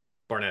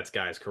Barnett's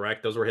guys,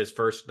 correct?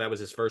 That was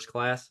his first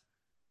class.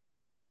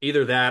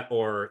 Either that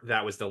or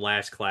that was the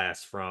last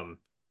class from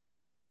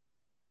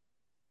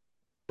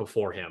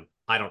before him.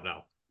 I don't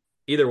know.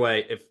 Either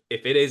way,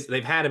 if it is,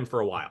 they've had him for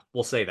a while.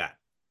 We'll say that.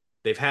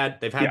 They've had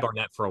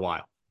Barnett for a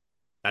while.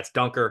 That's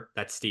Dunker,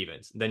 that's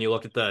Stevens. Then you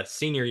look at the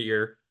senior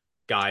year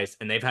guys,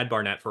 and they've had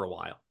Barnett for a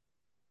while.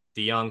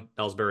 DeYoung,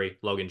 Ellsbury,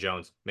 Logan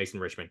Jones, Mason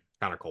Richmond,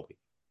 Connor Colby.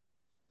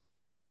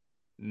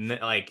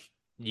 Like,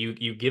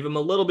 you give him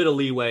a little bit of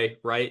leeway,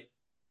 right?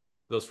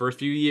 Those first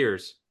few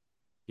years,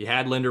 you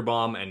had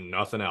Linderbaum and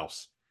nothing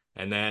else.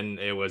 And then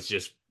it was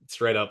just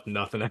straight up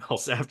nothing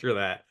else after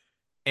that.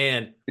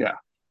 And yeah,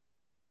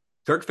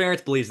 Kirk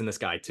Ferentz believes in this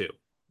guy too.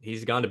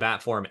 He's gone to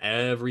bat for him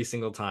every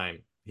single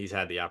time he's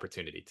had the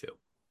opportunity to.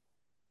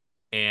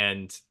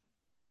 And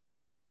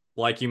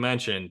like you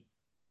mentioned,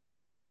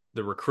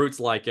 the recruits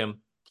like him,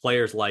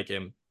 players like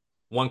him.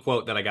 One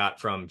quote that I got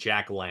from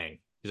Jack Lang,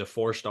 he's a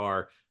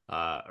 4-star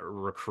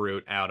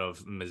recruit out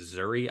of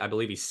Missouri. I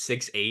believe he's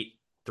 6'8",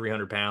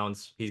 300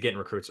 pounds. He's getting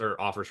recruits or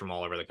offers from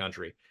all over the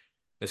country.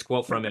 This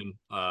quote from him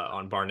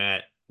on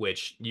Barnett,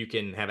 which you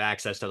can have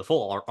access to the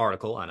full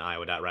article on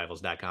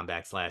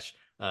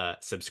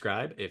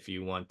iowa.rivals.com/subscribe if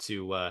you want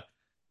to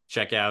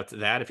check out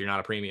that if you're not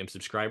a premium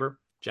subscriber.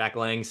 Jack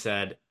Lang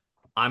said,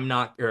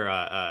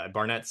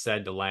 Barnett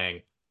said to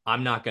Lang,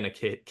 I'm not going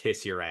to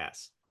kiss your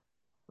ass.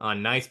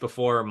 on nights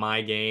before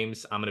my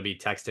games, I'm gonna be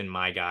texting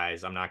my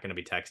guys. I'm not gonna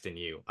be texting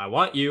you. I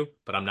want you,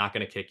 but I'm not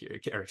gonna kick you.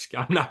 Or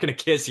I'm not gonna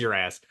kiss your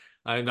ass.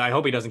 I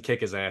hope he doesn't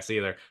kick his ass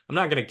either. I'm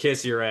not gonna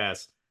kiss your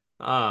ass.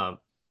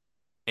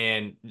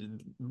 And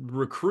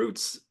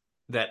recruits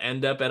that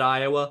end up at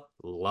Iowa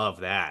love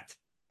that.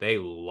 They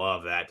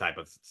love that type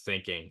of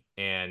thinking.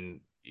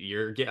 And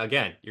you're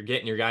getting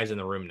your guys in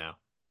the room now.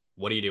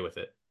 What do you do with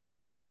it?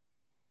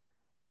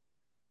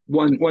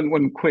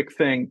 One quick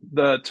thing: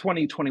 the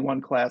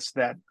 2021 class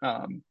that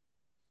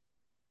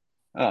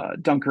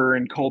Dunker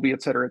and Colby,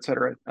 et cetera,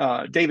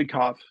 David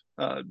Koff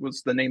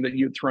was the name that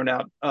you had thrown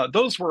out.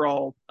 Those were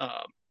all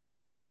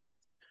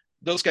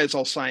those guys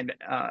all signed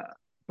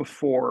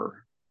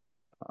before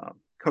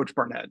Coach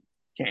Barnett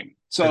came.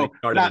 So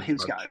not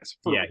his guys.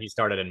 He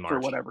started in March. For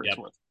whatever it's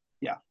worth.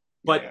 Yeah.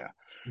 But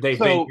they've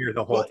been here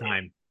the whole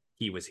time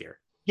he was here.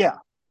 Yeah.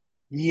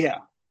 Yeah.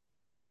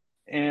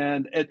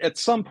 And at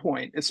some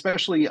point,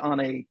 especially on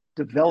a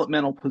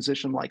developmental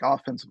position like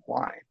offensive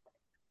line,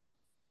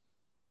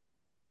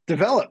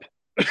 develop,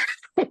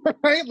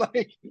 right?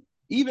 Like,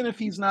 even if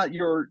he's not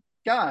your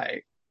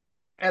guy,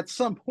 at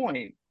some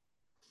point,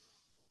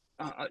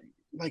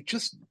 like,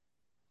 just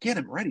get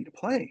him ready to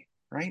play,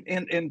 right?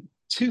 And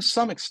to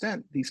some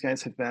extent, these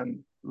guys have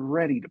been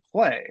ready to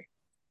play.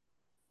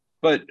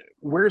 But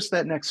where's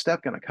that next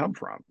step going to come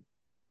from?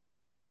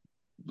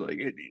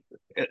 Like,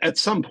 at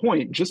some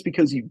point, just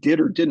because you did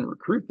or didn't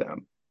recruit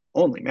them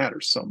only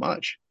matters so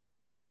much.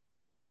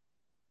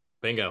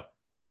 Bingo.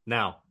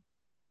 Now,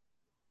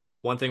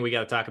 one thing we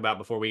got to talk about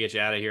before we get you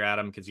out of here,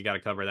 Adam, because you got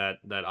to cover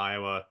that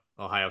Iowa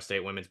Ohio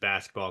State women's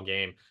basketball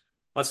game.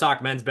 Let's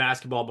talk men's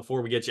basketball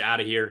before we get you out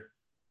of here.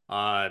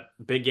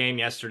 Big game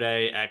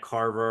yesterday at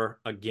Carver.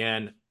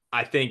 Again,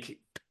 I think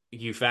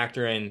you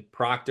factor in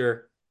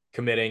Proctor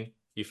committing.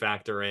 You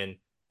factor in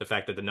the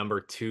fact that the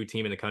number 2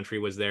 team in the country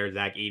was there,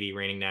 Zach Edey,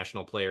 reigning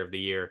National Player of the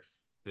Year.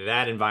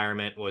 That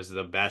environment was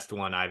the best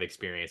one I've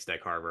experienced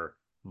at Carver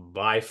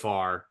by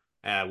far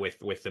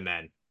with the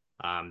men.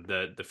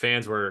 The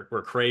fans were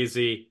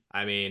crazy.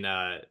 I mean,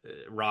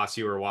 Ross,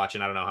 you were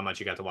watching. I don't know how much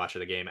you got to watch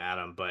of the game,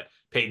 Adam, but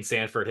Peyton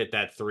Sanford hit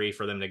that 3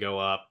 for them to go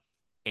up,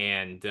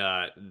 and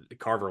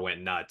Carver went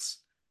nuts.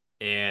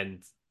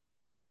 And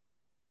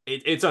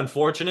it's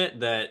unfortunate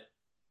that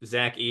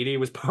Zach Edey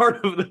was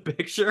part of the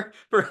picture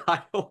for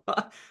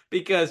Iowa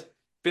because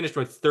finished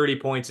with 30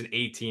 points and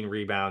 18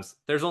 rebounds.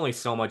 There's only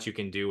so much you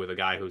can do with a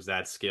guy who's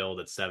that skilled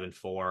at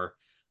 7'4".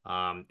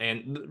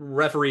 And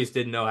referees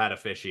didn't know how to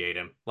officiate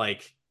him.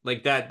 Like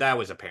that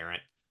was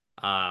apparent.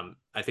 I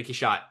think he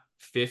shot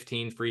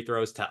 15 free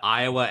throws to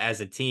Iowa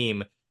as a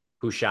team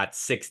who shot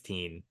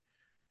 16.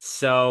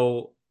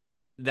 So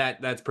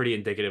that's pretty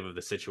indicative of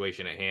the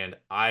situation at hand.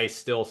 I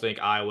still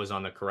think Iowa's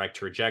on the correct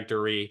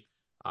trajectory.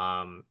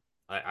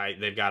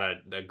 They've got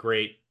a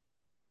great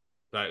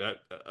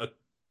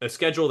a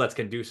schedule that's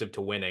conducive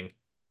to winning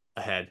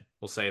ahead.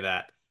 We'll say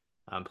that.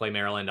 Play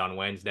Maryland on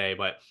Wednesday,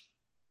 but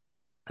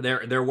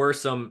there were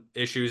some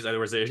issues. There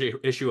was an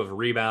issue of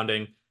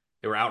rebounding.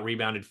 They were out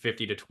rebounded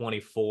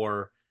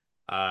 50-24.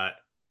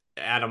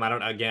 Adam, I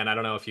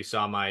don't know if you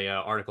saw my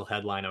article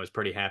headline. I was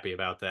pretty happy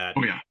about that.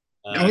 Oh yeah.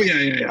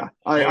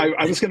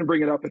 I was going to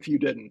bring it up if you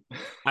didn't.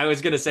 I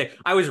was going to say,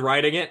 I was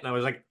writing it and I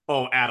was like,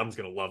 oh, Adam's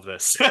going to love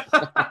this.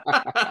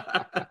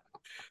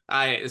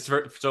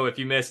 So if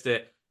you missed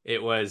it,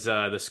 it was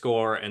the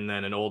score and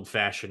then an old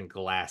fashioned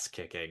glass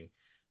kicking.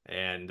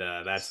 And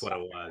that's what it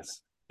was.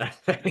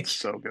 It's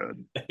so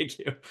good. Thank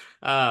you.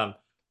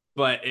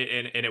 But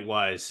it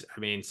was. I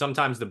mean,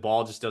 sometimes the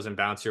ball just doesn't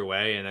bounce your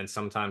way, and then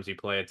sometimes you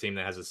play a team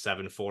that has a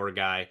 7'4"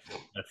 guy.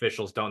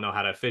 Officials don't know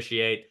how to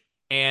officiate,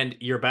 and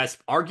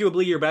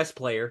arguably your best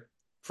player,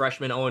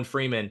 freshman Owen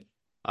Freeman,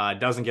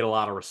 doesn't get a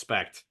lot of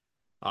respect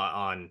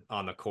on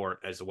the court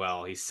as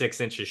well. He's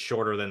 6 inches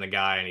shorter than the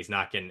guy, and he's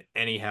not getting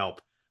any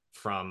help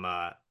from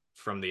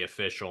the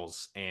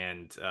officials.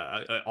 And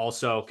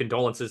also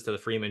condolences to the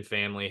Freeman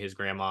family. His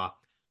grandma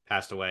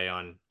passed away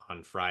on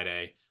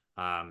Friday.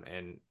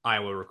 And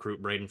Iowa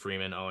recruit Braden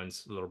Freeman,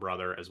 Owen's little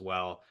brother, as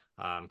well.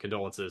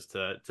 Condolences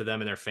to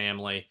them and their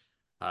family.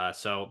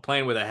 So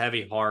playing with a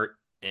heavy heart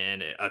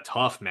and a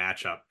tough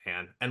matchup,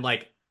 man. And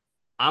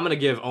I'm gonna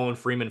give Owen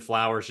Freeman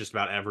flowers just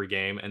about every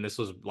game, and this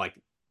was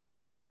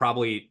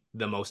probably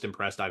the most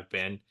impressed I've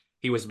been.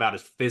 He was about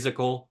as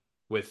physical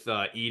with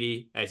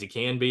Edey as he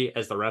can be,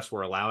 as the refs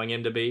were allowing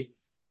him to be.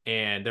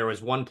 And there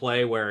was one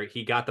play where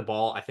he got the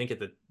ball, I think at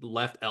the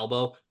left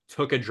elbow,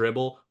 took a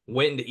dribble,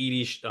 went into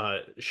Edey's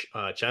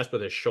chest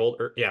with his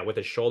shoulder,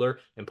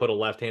 and put a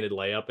left-handed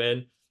layup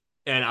in.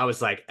 And I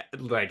was like,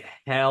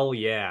 hell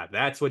yeah,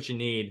 that's what you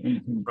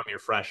need from your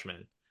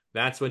freshman.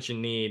 That's what you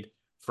need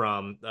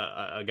from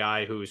a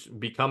guy who's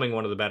becoming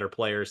one of the better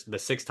players, the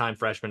 6-time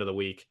freshman of the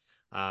week,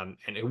 and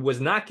who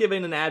was not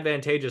given an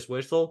advantageous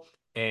whistle.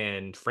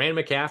 And Fran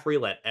McCaffrey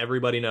let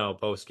everybody know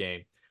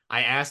post-game.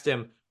 I asked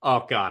him,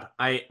 oh God,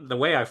 the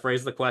way I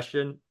phrased the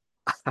question,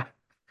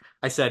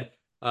 I said,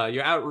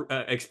 you're out.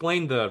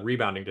 Explain the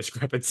rebounding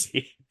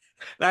discrepancy.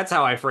 That's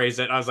how I phrased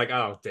it. I was like,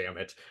 oh damn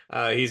it,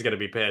 he's gonna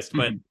be pissed.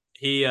 But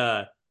he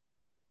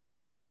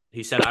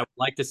He said, "I would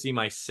like to see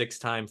my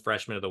 6-time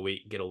freshman of the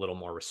week get a little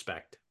more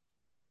respect."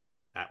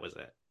 That was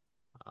it.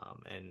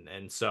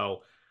 And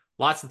so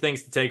lots of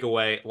things to take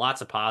away,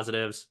 lots of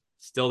positives,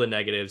 still the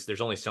negatives.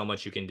 There's only so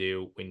much you can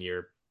do when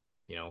your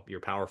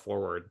power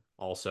forward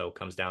also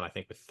comes down, I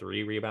think, with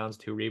 3 rebounds,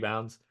 2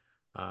 rebounds.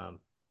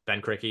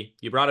 Ben Cricky,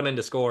 you brought him in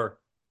to score,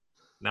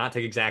 not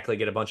to exactly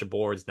get a bunch of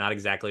boards, not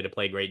exactly to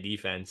play great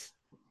defense.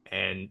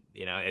 And,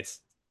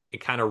 it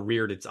kind of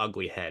reared its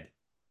ugly head,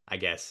 I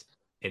guess,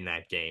 in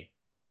that game.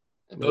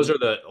 I Those mean,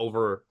 are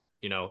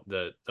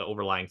the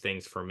overlying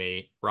things for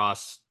me.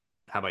 Ross,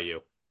 how about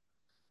you?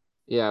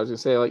 yeah, I was gonna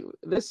say like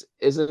this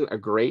isn't a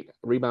great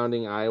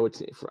rebounding Iowa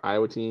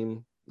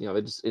team.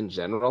 They just in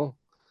general.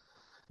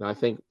 I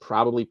think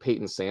probably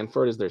Peyton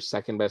Sanford is their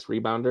second best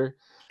rebounder.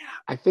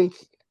 I think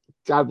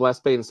God bless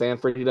Peyton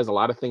Sanford. He does a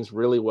lot of things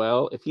really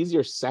well. If he's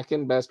your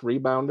second best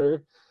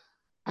rebounder,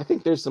 I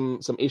think there's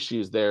some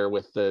issues there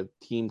with the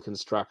team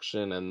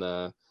construction and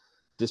the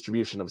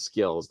distribution of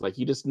skills. Like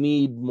you just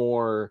need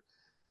more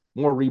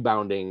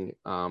rebounding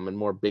and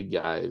more big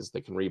guys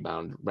that can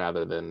rebound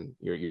rather than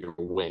your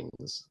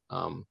wings.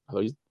 Although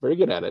he's very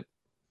good at it,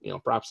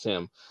 props to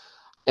him.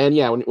 And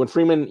yeah, when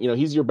Freeman,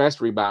 he's your best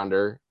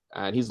rebounder,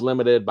 and he's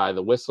limited by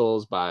the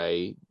whistles,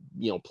 by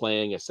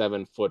playing a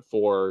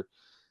 7'4",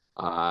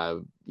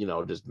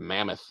 just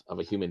mammoth of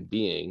a human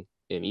being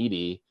in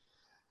Edey.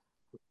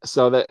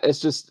 So that it's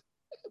just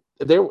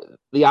there.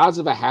 The odds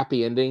of a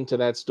happy ending to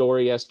that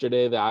story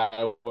yesterday, the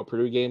Iowa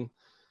Purdue game,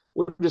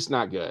 were just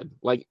not good.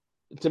 Like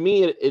to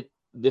me,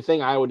 the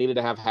thing Iowa needed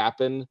to have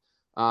happen.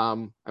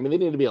 They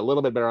need to be a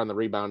little bit better on the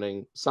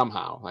rebounding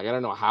somehow. Like I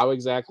don't know how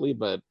exactly,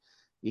 but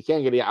you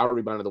can't get out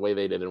rebounded the way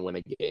they did and win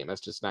a game.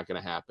 That's just not going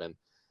to happen.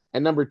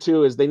 And number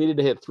two is they needed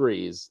to hit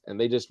threes, and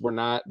they just were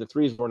not. The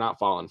threes were not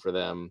falling for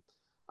them,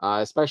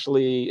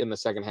 especially in the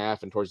second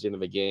half and towards the end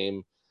of the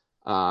game.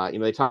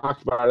 They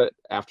talked about it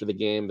after the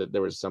game that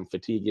there was some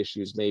fatigue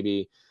issues.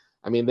 Maybe,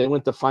 they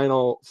went the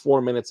final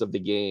 4 minutes of the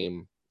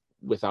game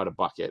without a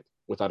bucket,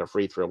 without a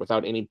free throw,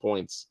 without any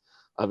points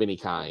of any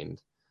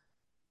kind.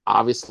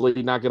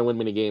 Obviously, not going to win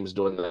many games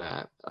doing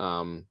that.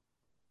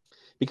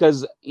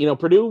 Because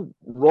Purdue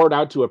roared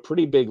out to a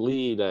pretty big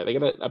lead. They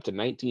got up to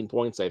 19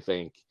 points, I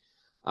think,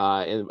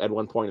 at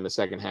one point in the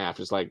second half.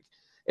 Just like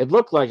it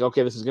looked like,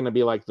 okay, this is going to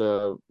be like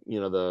the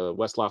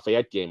West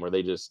Lafayette game where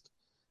they just,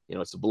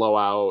 it's a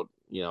blowout.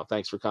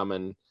 Thanks for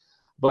coming.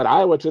 But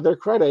Iowa, to their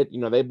credit,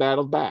 they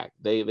battled back.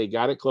 They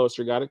got it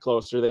closer.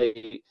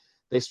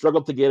 They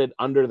struggled to get it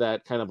under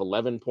that kind of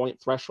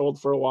 11-point threshold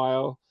for a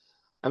while.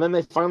 And then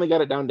they finally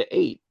got it down to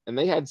 8. And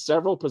they had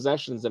several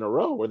possessions in a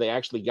row where they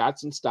actually got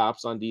some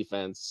stops on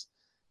defense,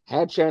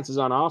 had chances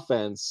on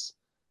offense,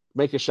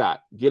 make a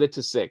shot, get it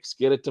to 6,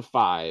 get it to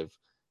 5,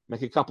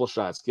 make a couple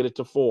shots, get it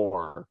to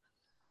 4.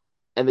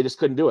 And they just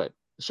couldn't do it.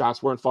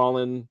 Shots weren't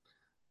falling.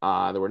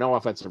 There were no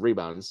offensive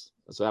rebounds.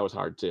 So that was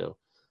hard too.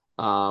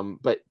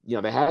 But,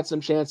 they had some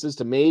chances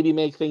to maybe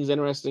make things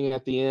interesting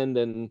at the end.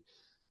 And,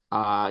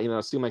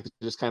 it seemed like they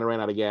just kind of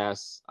ran out of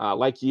gas.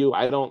 Like you,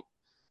 I don't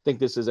think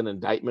this is an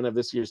indictment of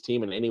this year's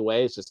team in any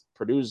way. It's just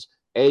Purdue's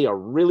a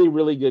really,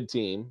 really good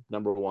team,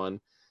 number one.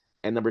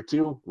 And number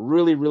two,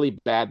 really, really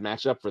bad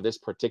matchup for this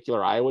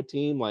particular Iowa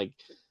team. Like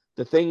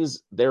the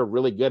things they're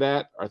really good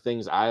at are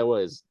things Iowa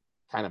is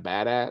kind of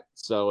bad at.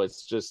 So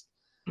it's just,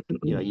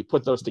 you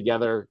put those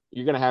together,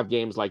 you're going to have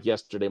games like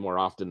yesterday more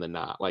often than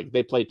not. Like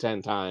they play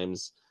 10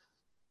 times.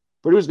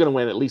 Purdue's going to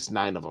win at least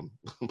 9 of them,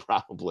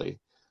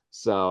 probably.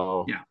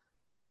 So yeah,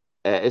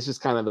 it's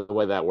just kind of the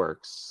way that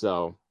works.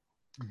 So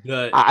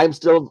The I'm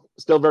still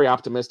very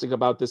optimistic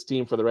about this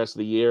team for the rest of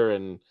the year,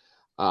 and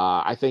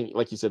I think,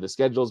 like you said, the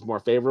schedule is more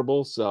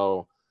favorable.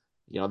 So,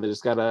 they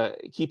just gotta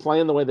keep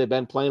playing the way they've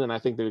been playing, and I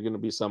think there are going to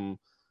be some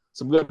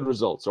good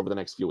results over the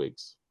next few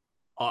weeks.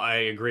 I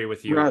agree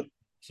with you, right.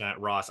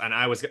 Ross, and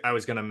I was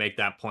going to make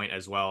that point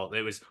as well.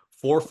 It was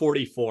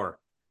 4:44.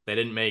 They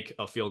didn't make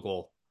a field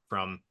goal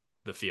from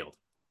the field,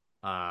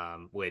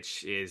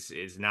 which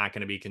is not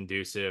going to be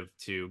conducive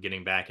to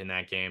getting back in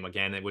that game.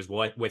 Again, it was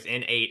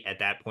within 8 at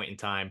that point in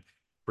time.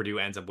 Purdue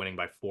ends up winning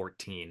by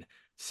 14.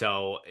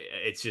 So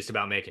it's just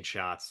about making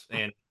shots.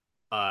 And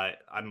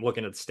I'm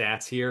looking at the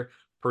stats here.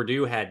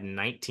 Purdue had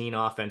 19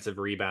 offensive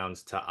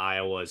rebounds to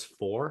Iowa's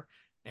 4,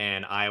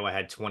 and Iowa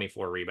had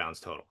 24 rebounds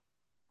total.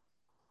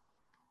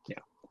 Yeah,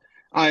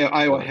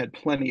 Iowa had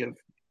plenty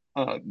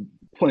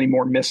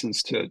more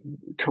misses to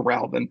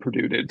corral than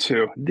Purdue did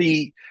too.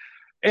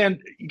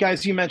 And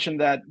guys, you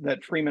mentioned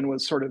that Freeman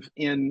was sort of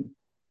in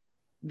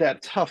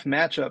that tough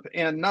matchup.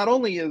 And not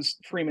only is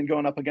Freeman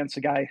going up against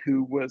a guy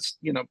who was,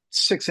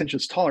 6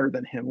 inches taller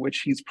than him,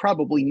 which he's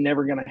probably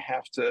never going to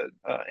have to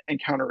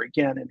encounter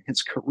again in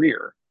his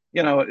career,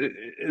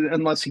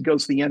 unless he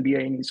goes to the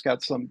NBA and he's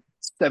got some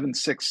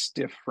 7'6"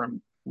 stiff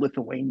from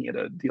Lithuania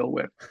to deal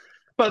with.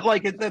 But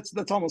like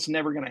that's almost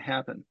never going to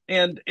happen.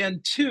 And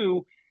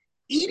two,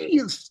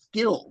 Edey is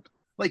skilled.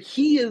 Like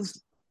he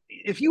is.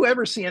 If you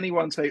ever see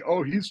anyone say,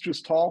 "Oh, he's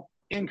just tall,"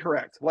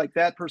 incorrect. Like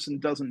that person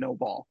doesn't know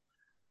ball,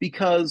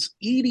 because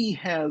Edey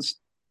has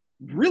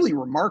really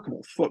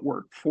remarkable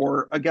footwork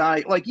for a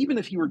guy. Like, even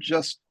if he were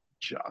just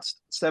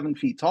 7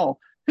 feet tall,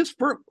 his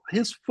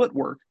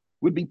footwork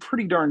would be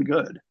pretty darn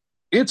good.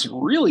 It's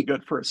really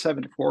good for a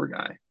 7'4"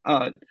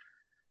 guy.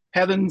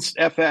 Heavens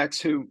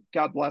FX, who,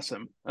 God bless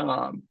him,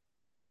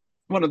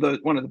 one of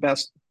the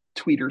best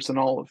tweeters in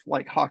all of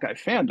like Hawkeye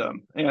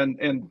fandom,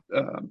 and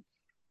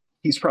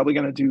he's probably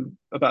going to do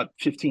about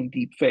 15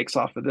 deep fakes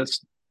off of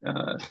this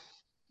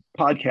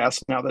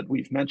podcast now that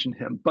we've mentioned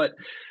him. But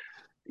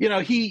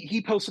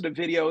he posted a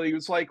video. He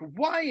was like,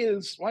 why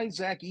is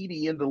Zach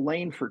Edey in the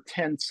lane for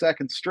 10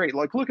 seconds straight?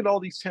 Like, look at all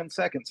these 10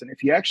 seconds. And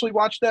if you actually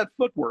watch that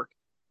footwork,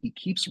 he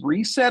keeps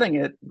resetting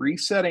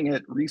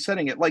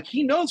it. Like,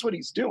 he knows what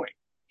he's doing.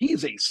 He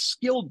is a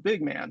skilled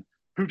big man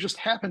who just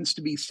happens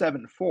to be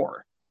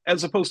 7'4",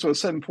 as opposed to a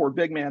 7'4"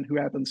 big man who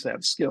happens to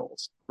have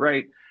skills,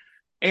 right?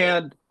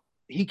 And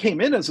he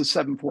came in as a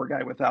 7'4"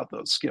 guy without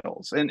those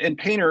skills. And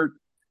Painter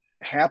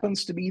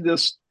happens to be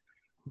this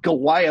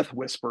Goliath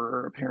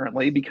whisperer,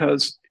 apparently,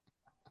 because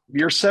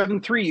you're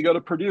 7'3", you go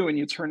to Purdue and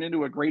you turn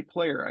into a great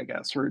player, I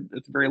guess, or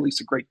at the very least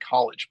a great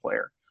college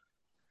player.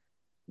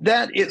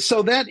 That is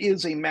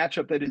a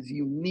matchup that is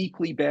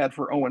uniquely bad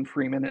for Owen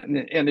Freeman,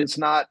 and it's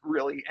not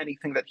really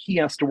anything that he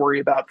has to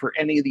worry about for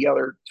any of the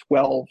other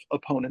 12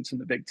 opponents in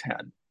the Big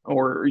Ten,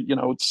 or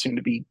it's soon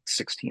to be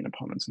 16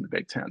 opponents in the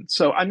Big Ten.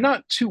 So I'm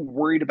not too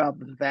worried about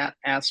that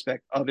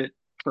aspect of it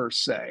per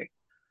se.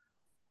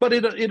 But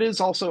it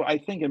is also, I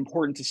think,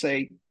 important to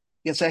say,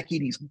 yeah, Zach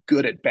Edey's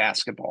good at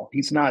basketball.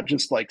 He's not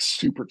just like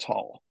super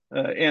tall,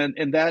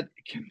 and that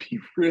can be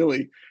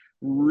really,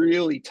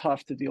 really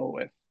tough to deal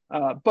with.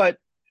 But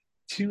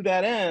to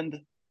that end,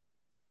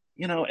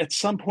 at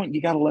some point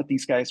you got to let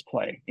these guys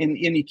play, and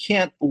you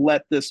can't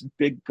let this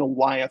big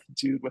Goliath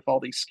dude with all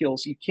these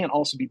skills. You can't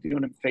also be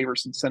doing him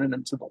favors and sending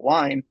him to the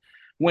line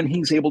when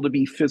he's able to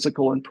be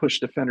physical and push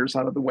defenders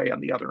out of the way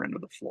on the other end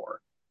of the floor,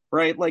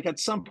 right? Like, at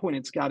some point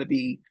it's got to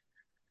be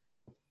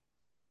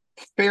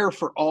fair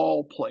for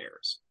all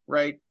players,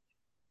 right?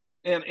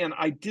 And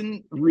I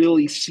didn't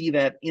really see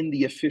that in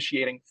the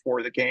officiating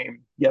for the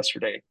game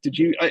yesterday. Did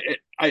you?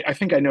 I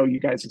think I know you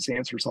guys'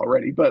 answers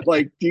already, but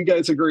like, do you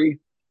guys agree?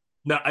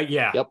 No,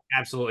 yeah, Yep.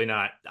 absolutely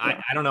not.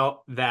 Yeah. I don't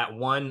know that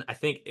one. I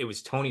think it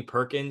was Tony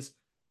Perkins.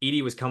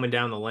 Edey was coming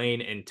down the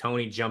lane, and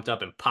Tony jumped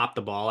up and popped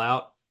the ball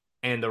out,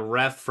 and the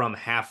ref from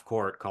half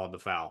court called the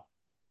foul.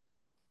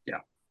 Yeah.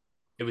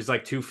 It was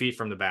like 2 feet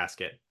from the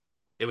basket.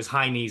 It was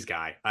high knees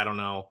guy. I don't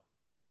know.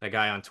 That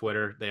guy on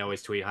Twitter, they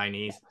always tweet high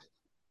knees.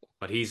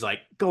 But he's like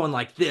going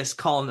like this,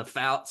 calling the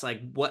foul. It's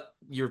like, what?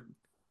 You're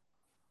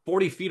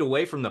 40 feet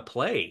away from the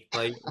play.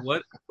 Like,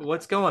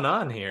 what's going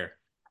on here?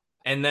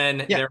 And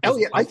then Yeah, there was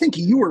Elliot, I think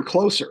you were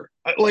closer.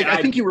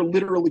 I think you were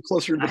literally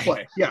closer to the I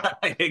play. Yeah.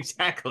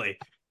 exactly.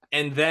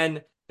 And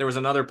then there was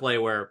another play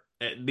where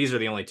these are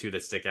the only two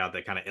that stick out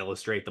that kind of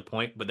illustrate the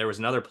point. But there was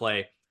another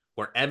play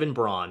where Evan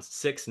Braun's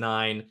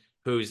 6'9",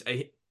 who's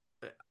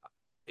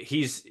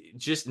he's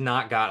just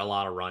not got a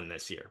lot of run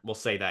this year. We'll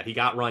say that. He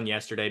got run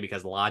yesterday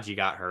because Lodgy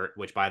got hurt,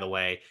 which, by the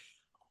way,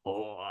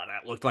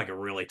 that looked like a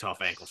really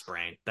tough ankle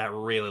sprain. That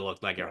really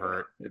looked like it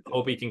hurt.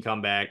 Hope he can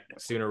come back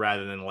sooner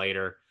rather than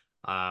later.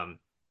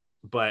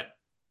 But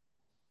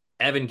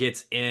Evan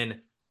gets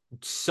in,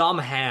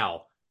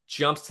 somehow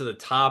jumps to the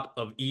top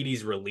of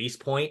Edey's release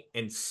point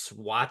and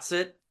swats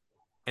it,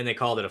 and they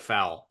called it a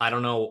foul. I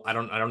don't know. I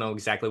don't know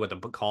exactly what the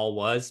call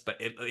was, but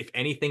if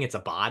anything, it's a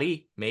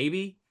body,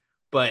 maybe.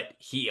 But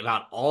he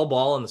got all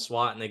ball in the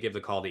swat, and they give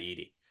the call to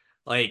Edey.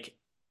 Like,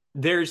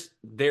 there's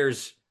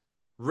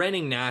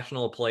Reading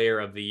National Player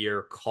of the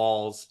Year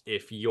calls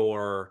if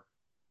you're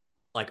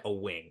like a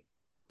wing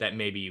that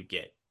maybe you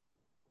get.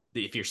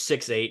 If you're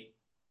 6'8",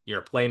 you're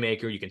a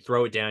playmaker, you can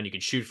throw it down, you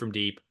can shoot from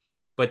deep.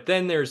 But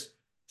then there's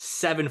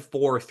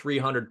 7'4",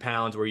 300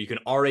 pounds where you can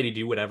already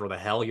do whatever the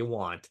hell you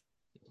want,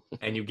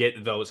 and you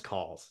get those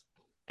calls.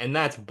 And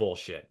that's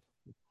bullshit.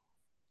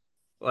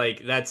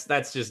 Like,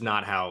 that's just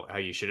not how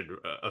you should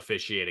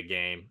officiate a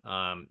game.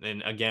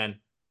 And again,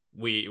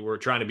 we're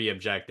trying to be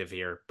objective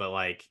here, but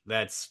like,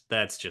 that's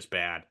just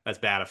bad. That's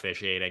bad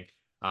officiating.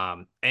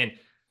 And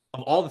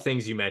of all the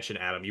things you mentioned,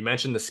 Adam, you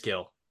mentioned the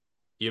skill.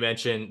 You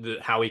mentioned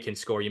how he can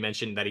score. You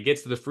mentioned that he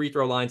gets to the free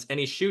throw lines and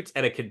he shoots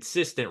at a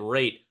consistent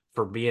rate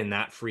for being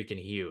that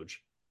freaking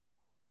huge.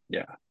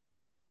 Yeah.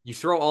 You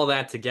throw all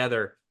that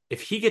together,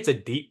 if he gets a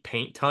deep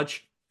paint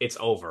touch, it's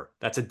over.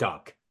 That's a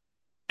dunk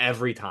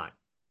every time.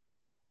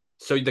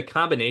 So the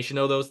combination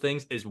of those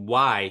things is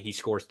why he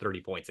scores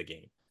 30 points a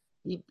game.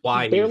 He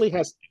Why barely he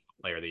was has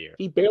player of the year.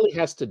 he barely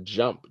has to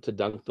jump to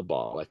dunk the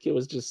ball. Like, it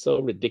was just so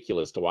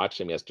ridiculous to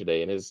watch him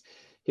yesterday, and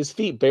his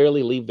feet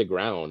barely leave the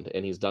ground,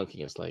 and he's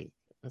dunking. It's like,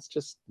 that's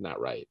just not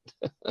right.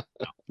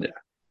 Yeah.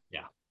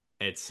 Yeah.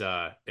 It's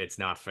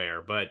not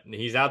fair, but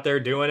he's out there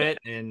doing it,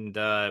 and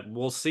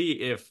we'll see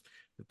if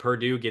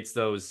Purdue gets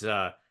those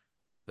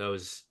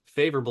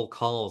favorable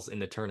calls in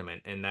the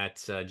tournament, and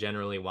that's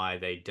generally why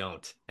they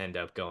don't end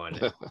up going.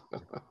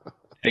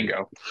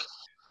 Bingo.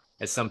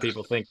 as some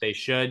people think they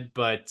should.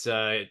 But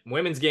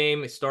women's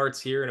game starts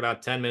here in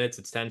about 10 minutes.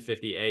 It's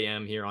 10:50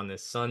 a.m. here on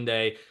this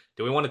Sunday.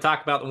 Do we want to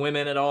talk about the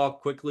women at all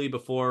quickly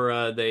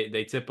before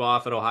they tip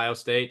off at Ohio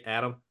State,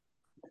 Adam?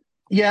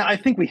 Yeah, I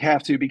think we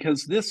have to,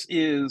 because this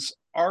is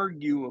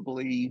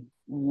arguably,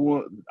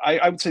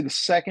 I would say, the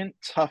second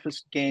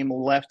toughest game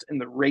left in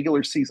the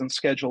regular season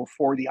schedule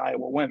for the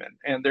Iowa women,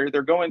 and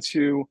they're going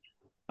to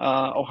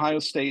Ohio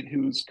State,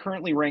 who's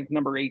currently ranked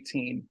number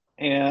 18,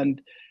 and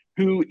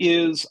who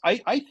is,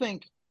 I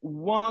think,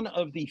 one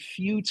of the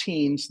few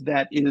teams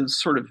that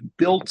is sort of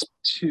built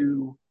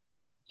to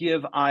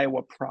give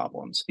Iowa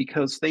problems,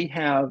 because they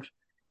have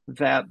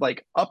that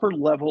like upper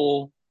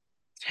level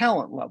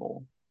talent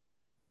level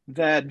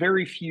that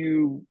very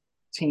few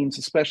teams,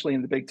 especially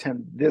in the Big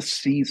Ten this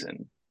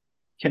season,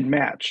 can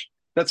match.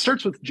 That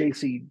starts with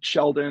J.C.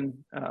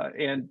 Sheldon,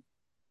 and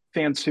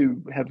fans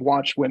who have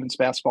watched women's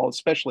basketball,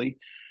 especially,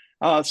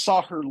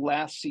 saw her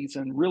last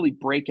season really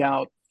break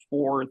out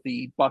for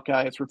the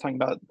Buckeyes. We're talking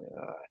about,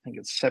 I think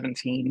it's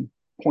 17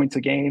 points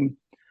a game.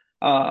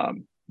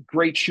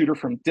 Great shooter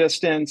from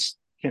distance,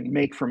 can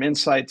make from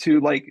inside too.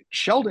 Like,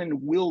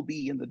 Sheldon will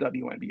be in the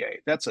WNBA.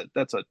 That's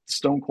a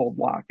stone cold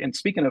lock. And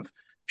speaking of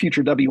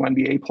future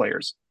WNBA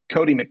players,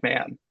 Cody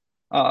McMahon,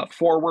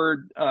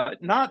 forward,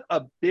 not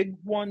a big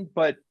one,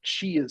 but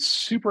she is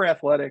super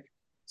athletic,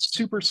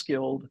 super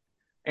skilled,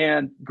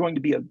 and going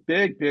to be a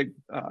big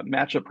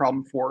matchup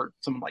problem for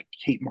someone like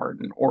Kate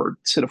Martin or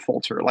Sita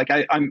Fulter. Like,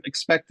 I'm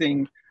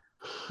expecting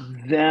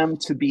them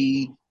to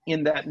be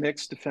in that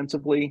mix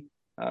defensively.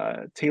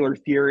 Taylor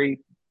Thierry,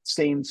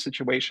 same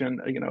situation,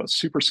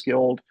 super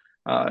skilled,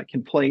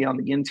 can play on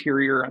the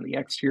interior, on the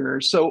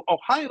exterior. So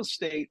Ohio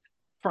State,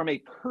 from a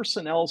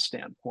personnel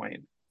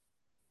standpoint,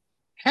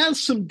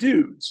 has some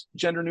dudes,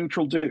 gender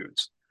neutral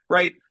dudes,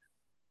 right?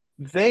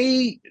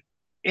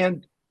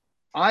 And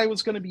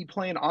Iowa's going to be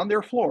playing on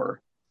their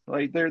floor.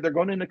 Like, they're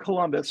going into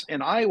Columbus,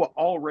 and Iowa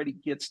already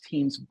gets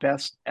teams'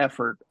 best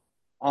effort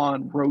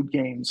on road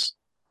games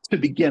to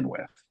begin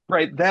with,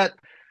 right? That,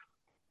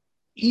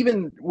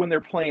 even when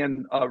they're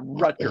playing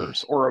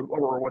Rutgers or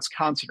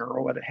Wisconsin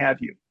or what have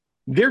you,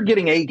 they're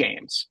getting A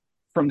games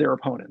from their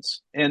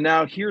opponents. And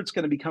now here it's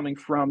going to be coming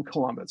from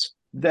Columbus.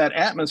 That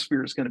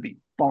atmosphere is going to be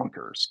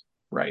bonkers,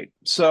 right?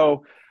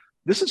 So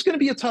this is going to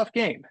be a tough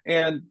game.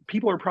 And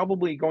people are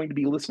probably going to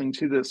be listening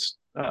to this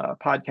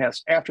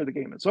podcast after the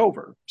game is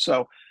over.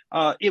 So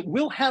it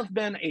will have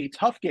been a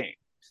tough game.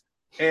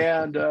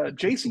 And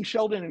J.C.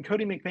 Sheldon and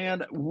Cody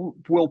McMahon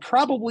will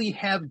probably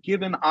have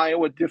given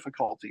Iowa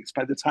difficulties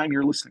by the time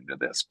you're listening to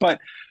this. But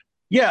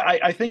yeah,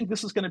 I think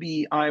this is going to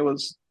be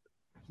Iowa's,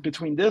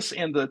 between this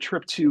and the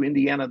trip to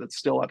Indiana that's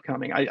still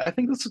upcoming, I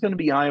think this is going to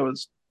be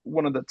Iowa's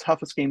one of the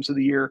toughest games of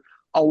the year.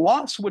 A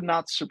loss would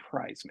not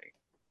surprise me.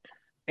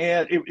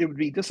 And it would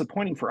be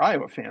disappointing for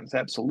Iowa fans,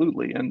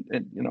 absolutely. And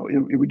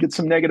it would get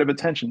some negative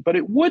attention. But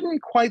it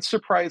wouldn't quite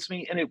surprise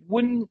me, and it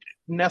wouldn't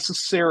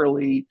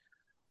necessarily,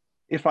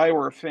 if I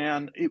were a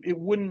fan, it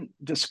wouldn't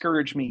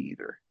discourage me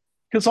either.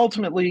 Because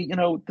ultimately,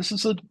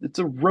 it's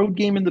a road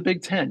game in the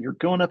Big Ten. You're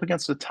going up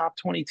against a top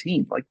 20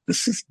 team. Like,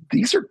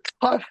 these are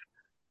tough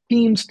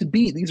teams to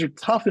beat. These are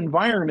tough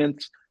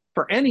environments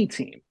for any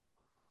team,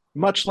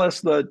 much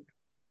less the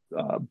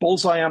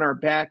bullseye on our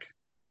back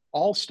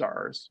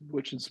all-stars,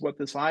 which is what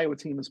this Iowa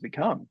team has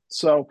become.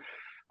 So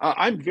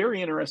I'm very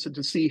interested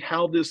to see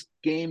how this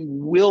game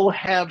will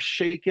have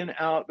shaken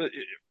out.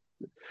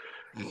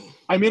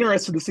 I'm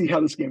interested to see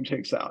how this game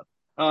shakes out.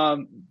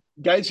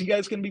 Guys, you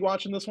guys going to be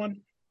watching this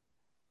one?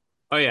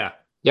 Oh, yeah.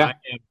 Yeah. I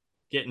am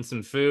getting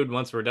some food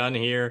once we're done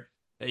here,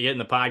 getting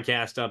the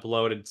podcast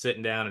uploaded,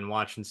 sitting down and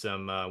watching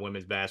some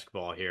women's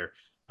basketball here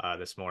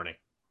this morning.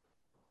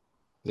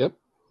 Yep.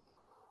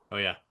 Oh,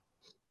 yeah.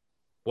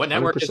 What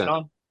network 100%. is it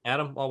on,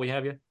 Adam, while we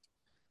have you?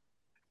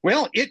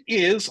 Well, it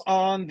is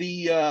on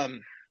the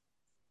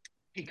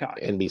Peacock.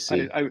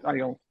 NBC. I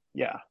don't,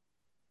 yeah.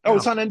 Oh,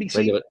 it's on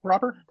NBC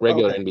proper?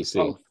 Regular Okay. NBC.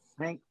 Oh,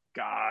 thank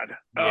God.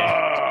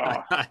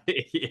 Yeah.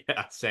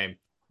 Yeah, same.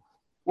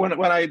 When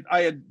I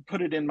had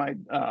put it in my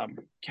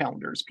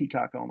calendars,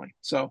 Peacock only.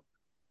 So,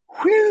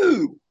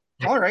 whew.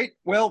 All right.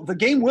 Well, the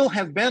game will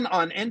have been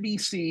on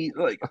NBC.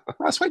 Like,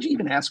 Ross, why'd you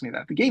even ask me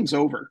that? The game's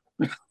over.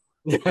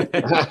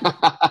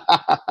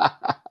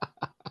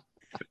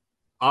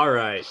 All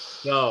right.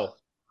 So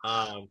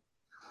I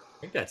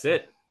think that's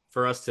it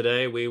for us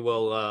today. We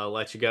will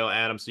let you go,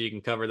 Adam, so you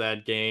can cover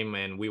that game,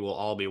 and we will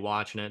all be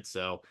watching it.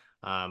 So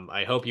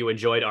I hope you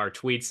enjoyed our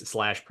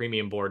tweets /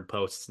 premium board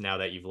posts now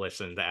that you've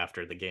listened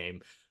after the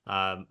game.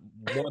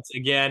 Once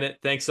again,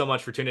 thanks so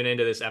much for tuning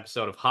into this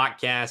episode of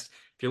Hotcast.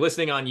 If you're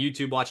listening on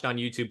YouTube, watching on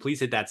YouTube, please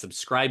hit that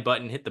subscribe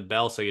button, hit the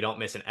bell so you don't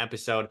miss an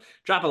episode.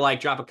 Drop a like,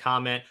 drop a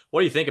comment.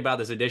 What do you think about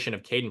this edition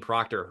of Kadyn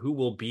Proctor? Who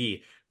will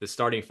be the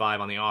starting five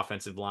on the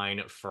offensive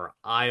line for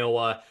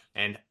Iowa?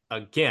 And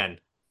again,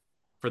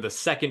 for the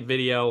second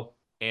video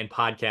and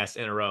podcast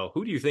in a row,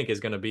 who do you think is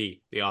going to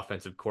be the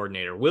offensive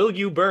coordinator? Will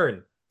you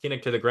burn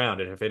Kinnick to the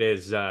ground? And if it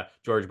is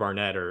George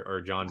Barnett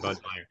or John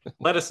Budmeyer,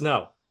 let us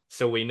know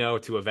so we know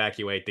to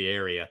evacuate the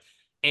area.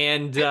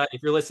 And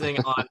if you're listening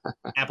on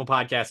Apple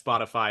Podcast,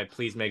 Spotify,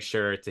 please make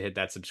sure to hit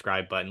that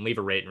subscribe button, leave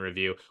a rate and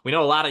review. We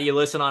know a lot of you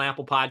listen on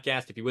Apple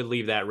Podcast. If you would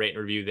leave that rate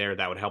and review there,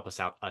 that would help us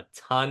out a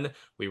ton.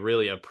 We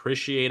really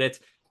appreciate it.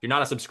 If you're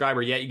not a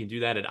subscriber yet, you can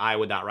do that at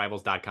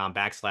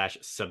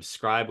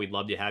iowa.rivals.com/subscribe. We'd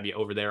love to have you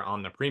over there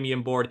on the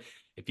premium board.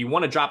 If you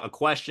want to drop a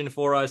question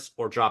for us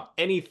or drop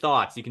any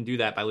thoughts, you can do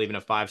that by leaving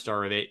a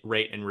 5-star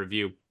rate and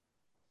review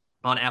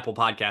on Apple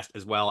Podcast,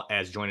 as well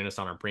as joining us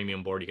on our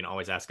premium board. You can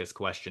always ask us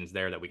questions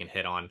there that we can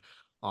hit on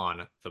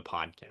the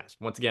podcast.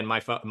 Once again, my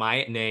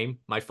name,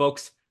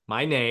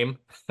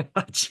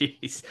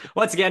 jeez.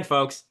 Once again,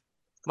 folks,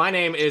 my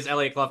name is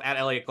Elliot Clough, at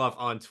Elliot Clough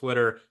on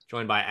Twitter,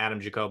 joined by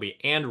Adam Jacoby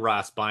and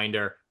Ross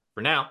Binder.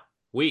 For now,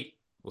 we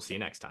will see you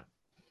next time.